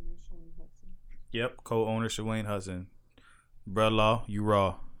 Yep, co-owner Shawayne Hudson. Brother-in-law, you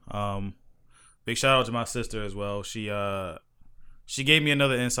raw. Big shout out to my sister as well. She gave me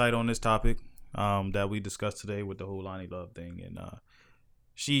another insight on this topic that we discussed today with the whole Lonnie Love thing, and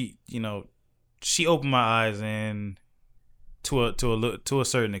she opened my eyes and to a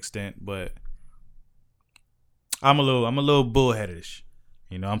certain extent, but I'm a little bullheadish.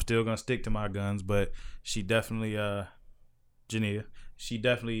 I'm still gonna stick to my guns, but she definitely Jania. She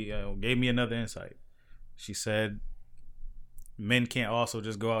definitely gave me another insight. She said men can't also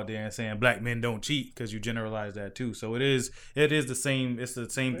just go out there and saying black men don't cheat, because you generalize that too. So it is the same. It's the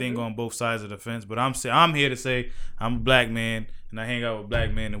same thing on both sides of the fence. But I'm here to say I'm a black man and I hang out with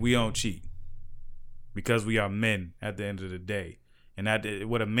black men and we don't cheat because we are men at the end of the day. And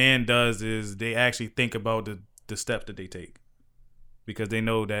what a man does is they actually think about the steps that they take, because they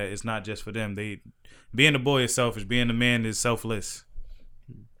know that it's not just for them. Being a boy is selfish. Being a man is selfless.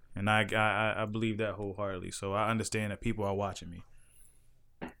 And I believe that wholeheartedly. So I understand that people are watching me.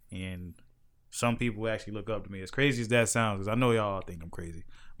 And some people actually look up to me. As crazy as that sounds, because I know y'all all think I'm crazy.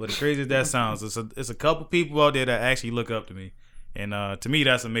 But as crazy as that sounds, it's a couple people out there that actually look up to me. And to me,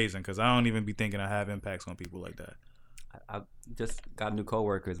 that's amazing, because I don't even be thinking I have impacts on people like that. I just got new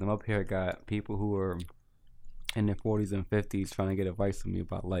coworkers. I'm up here, got people who are in their 40s and 50s trying to get advice from me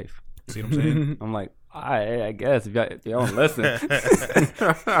about life. See what I'm saying? I'm like, I guess if y'all don't listen.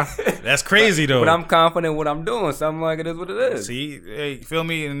 That's crazy though. But I'm confident in what I'm doing, so I'm like, it is what it is. See, hey, feel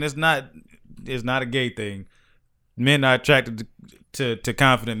me? And it's not a gay thing. Men are attracted to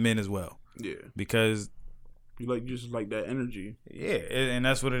confident men as well. Yeah, because you just like that energy. Yeah, and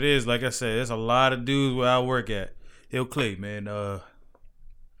that's what it is. Like I said, there's a lot of dudes where I work at. Yo, Clay, man,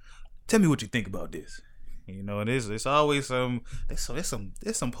 tell me what you think about this. And it's always there's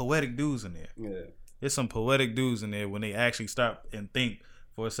some poetic dudes in there. Yeah. There's some poetic dudes in there when they actually stop and think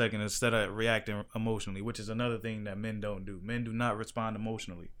for a second instead of reacting emotionally, which is another thing that men don't do. Men do not respond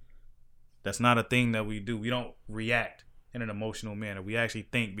emotionally. That's not a thing that we do. We don't react in an emotional manner. We actually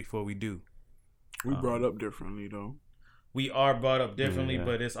think before we do. We brought up differently, though. We are brought up differently,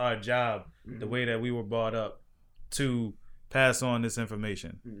 but it's our job, the way that we were brought up, to pass on this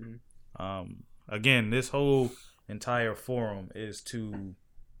information. Mm-hmm. Again, this whole entire forum is to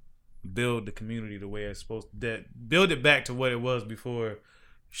build the community the way it's supposed to. Build it back to what it was before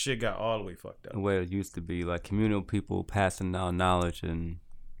shit got all the way fucked up. The way it used to be, like communal people passing down knowledge and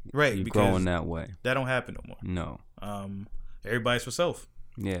right, growing that way. That don't happen no more. No. Everybody's for self.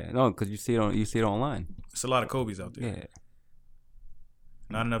 Yeah, no, because you see it online. It's a lot of Kobe's out there. Yeah.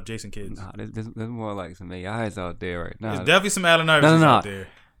 Not enough Jason Kidds. Nah, there's more like some AIs out there right now. There's definitely some Allen Iversons out there.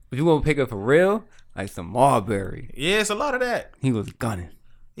 If you want to pick up for real, like some Marbury. Yeah, it's a lot of that. He was gunning.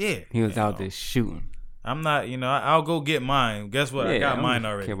 Yeah. He was out there shooting. I'm not, I'll go get mine. Guess what? Yeah, I got I mine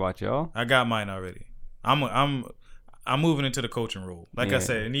don't already. care about y'all. I got mine already. I'm moving into the coaching role. Like I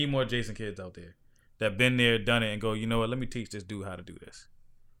said, I need more Jason Kidds out there that been there, done it, and go, you know what? Let me teach this dude how to do this.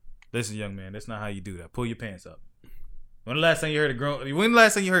 Listen, young man, that's not how you do that. Pull your pants up. When the last time you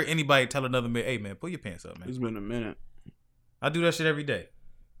heard anybody tell another man, hey man, pull your pants up, man? It's been a minute. I do that shit every day.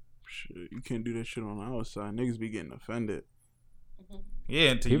 Shit, you can't do that shit on the outside. Niggas be getting offended.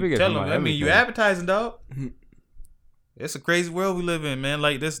 Yeah, until you tell them. I mean, you advertising, dog. It's a crazy world we live in, man.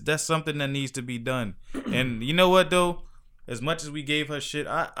 Like that's something that needs to be done. And you know what though? As much as we gave her shit,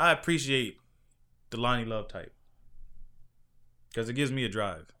 I appreciate the Lonnie Love type. Because it gives me a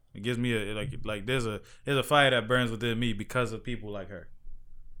drive. It gives me a like there's a fire that burns within me because of people like her.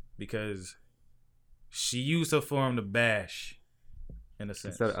 Because she used her form to bash, in a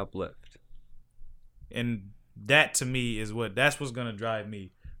sense. Instead of uplift. And that to me is what's gonna drive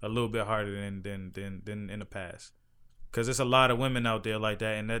me a little bit harder than in the past. Because there's a lot of women out there like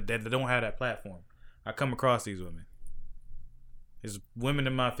that, and that don't have that platform. I come across these women. There's women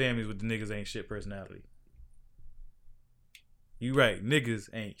in my families with the niggas ain't shit personality. You right, niggas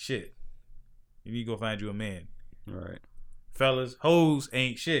ain't shit. You need to go find you a man. Right. Fellas, hoes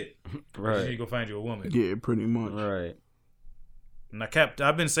ain't shit. Right. You need to go find you a woman. Yeah, pretty much. Right. And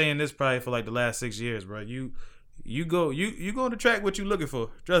I've been saying this probably for like the last 6 years, bro. You go on the track what you looking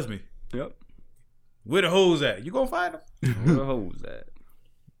for. Trust me. Yep. Where the hoes at? You gonna find them? Where the hoes at?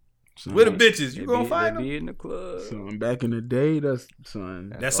 Where the bitches? You gonna find them? Be in the club. Son, back in the day, that's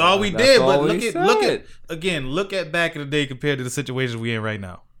all we did. But look at back in the day compared to the situation we in right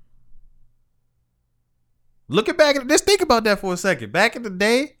now. Just think about that for a second. Back in the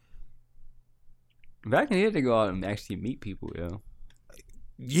day. Back in the day, they go out and actually meet people, yo.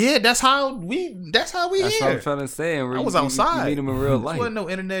 Yeah, that's how we That's here. what I'm trying to say. I was outside. You meet them in real life. There wasn't no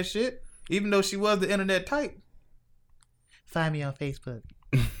internet shit. Even though she was the internet type. Find me on Facebook.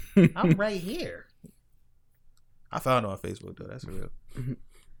 I'm right here. I found her on Facebook though. That's real.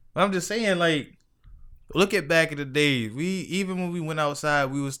 I'm just saying, like, look at back in the days. Even when we went outside,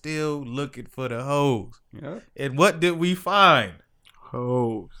 we were still looking for the hoes. Yeah. And what did we find?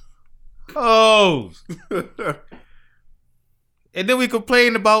 hoes. And then we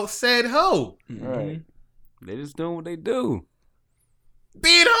complain about said hoe. Right. They just doing what they do.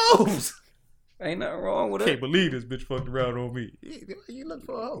 Being hoes. Ain't nothing wrong with it. Can't believe this bitch fucked around on me. You look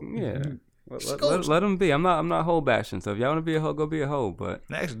for a hoe. Yeah. Let them be. I'm not hoe bashing. So if y'all want to be a hoe, go be a hoe. But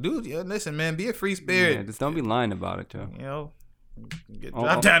actually, dude, listen, man, be a free spirit. Yeah, just don't be lying about it, yo. You know,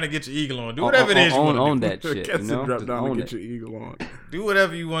 drop down and get your eagle on. Do whatever it is you want to do. Own that shit. You know? Drop down and get it. your eagle on. Do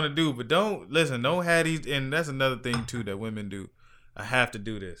whatever you want to do, but don't have these. And that's another thing too that women do. I have to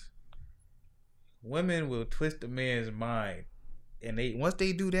do this. Women will twist a man's mind, and once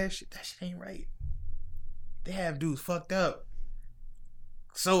they do that shit ain't right. They have dudes fucked up.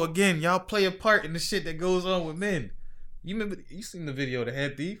 So again, y'all play a part in the shit that goes on with men. You seen the video of the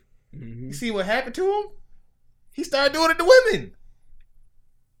head thief? Mm-hmm. You see what happened to him? He started doing it to women.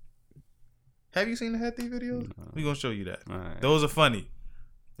 Have you seen the head thief videos? No. We're gonna show you that. Right. Those are funny.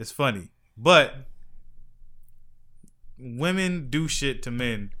 It's funny. But women do shit to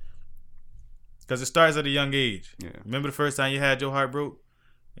men because it starts at a young age. Yeah. Remember the first time you had your heart broke?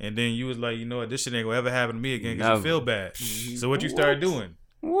 And then you was like, you know what, this shit ain't gonna ever happen to me again because you feel bad. Mm-hmm. So what you started doing?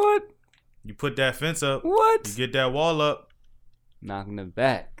 What? You put that fence up. What? You get that wall up. Knocking it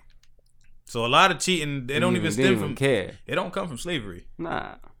back. So a lot of cheating, they don't even stem from care. It don't come from slavery.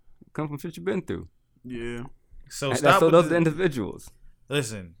 Nah. It come from shit you've been through. Yeah. So stop with those individuals.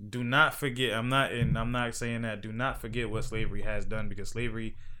 Listen, do not forget. I'm not saying that. Do not forget what slavery has done because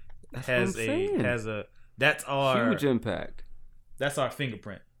slavery has that's our huge impact. That's our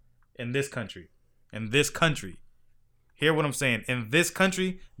fingerprint in this country. Hear what I'm saying? In this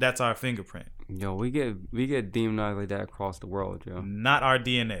country, that's our fingerprint. Yo, we get demonized like that across the world, yo. Not our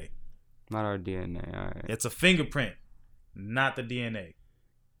DNA. Not our DNA. All right. It's a fingerprint, not the DNA.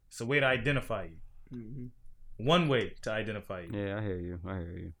 It's a way to identify you. Mm-hmm. One way to identify you. Yeah, I hear you.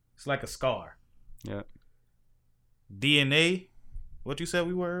 It's like a scar. Yeah. DNA. What you said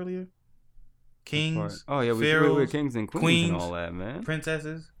we were earlier? Kings. Oh yeah, we were kings and queens and all that, man.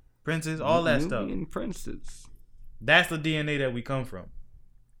 Princesses, princes, all that stuff. And princes. That's the DNA that we come from.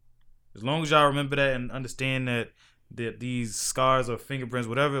 As long as y'all remember that and understand that these scars or fingerprints,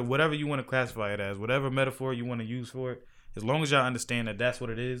 whatever you want to classify it as, whatever metaphor you want to use for it, as long as y'all understand that that's what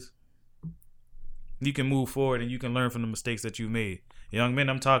it is, you can move forward and you can learn from the mistakes that you made. Young men,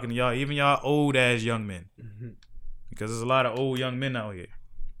 I'm talking to y'all, even y'all old ass young men, because there's a lot of old young men out here.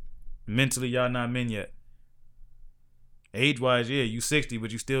 Mentally, y'all not men yet. Age wise, yeah, you 60,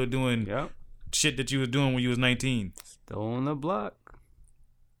 but you still doing shit that you was doing when you was 19. Still on the block.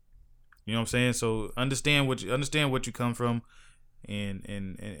 You know what I'm saying? So understand what you come from,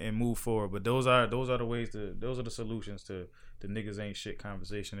 and move forward. But those are the ways those are the solutions to the niggas ain't shit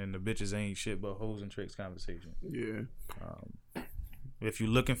conversation and the bitches ain't shit but hoes and tricks conversation. Yeah. If you're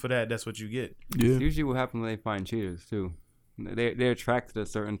looking for that, that's what you get. Yeah. It's usually what happens when they find cheaters too. They're attracted to a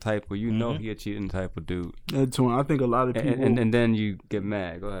certain type where you know he a cheating type of dude. That's why I think a lot of people and then you get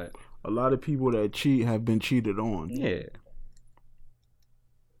mad. Go ahead. A lot of people that cheat have been cheated on. Yeah.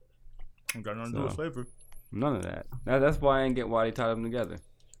 Ain't got nothing to do with slavery. None of that. That's why I ain't get why they tied them together.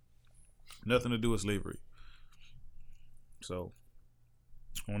 Nothing to do with slavery. So,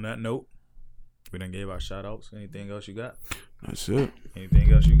 on that note, we done gave our shout outs. Anything else you got? That's it.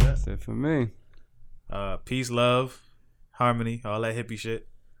 Anything else you got? That's it for me. Peace, love, harmony, all that hippie shit.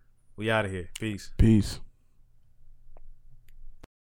 We out of here. Peace. Peace.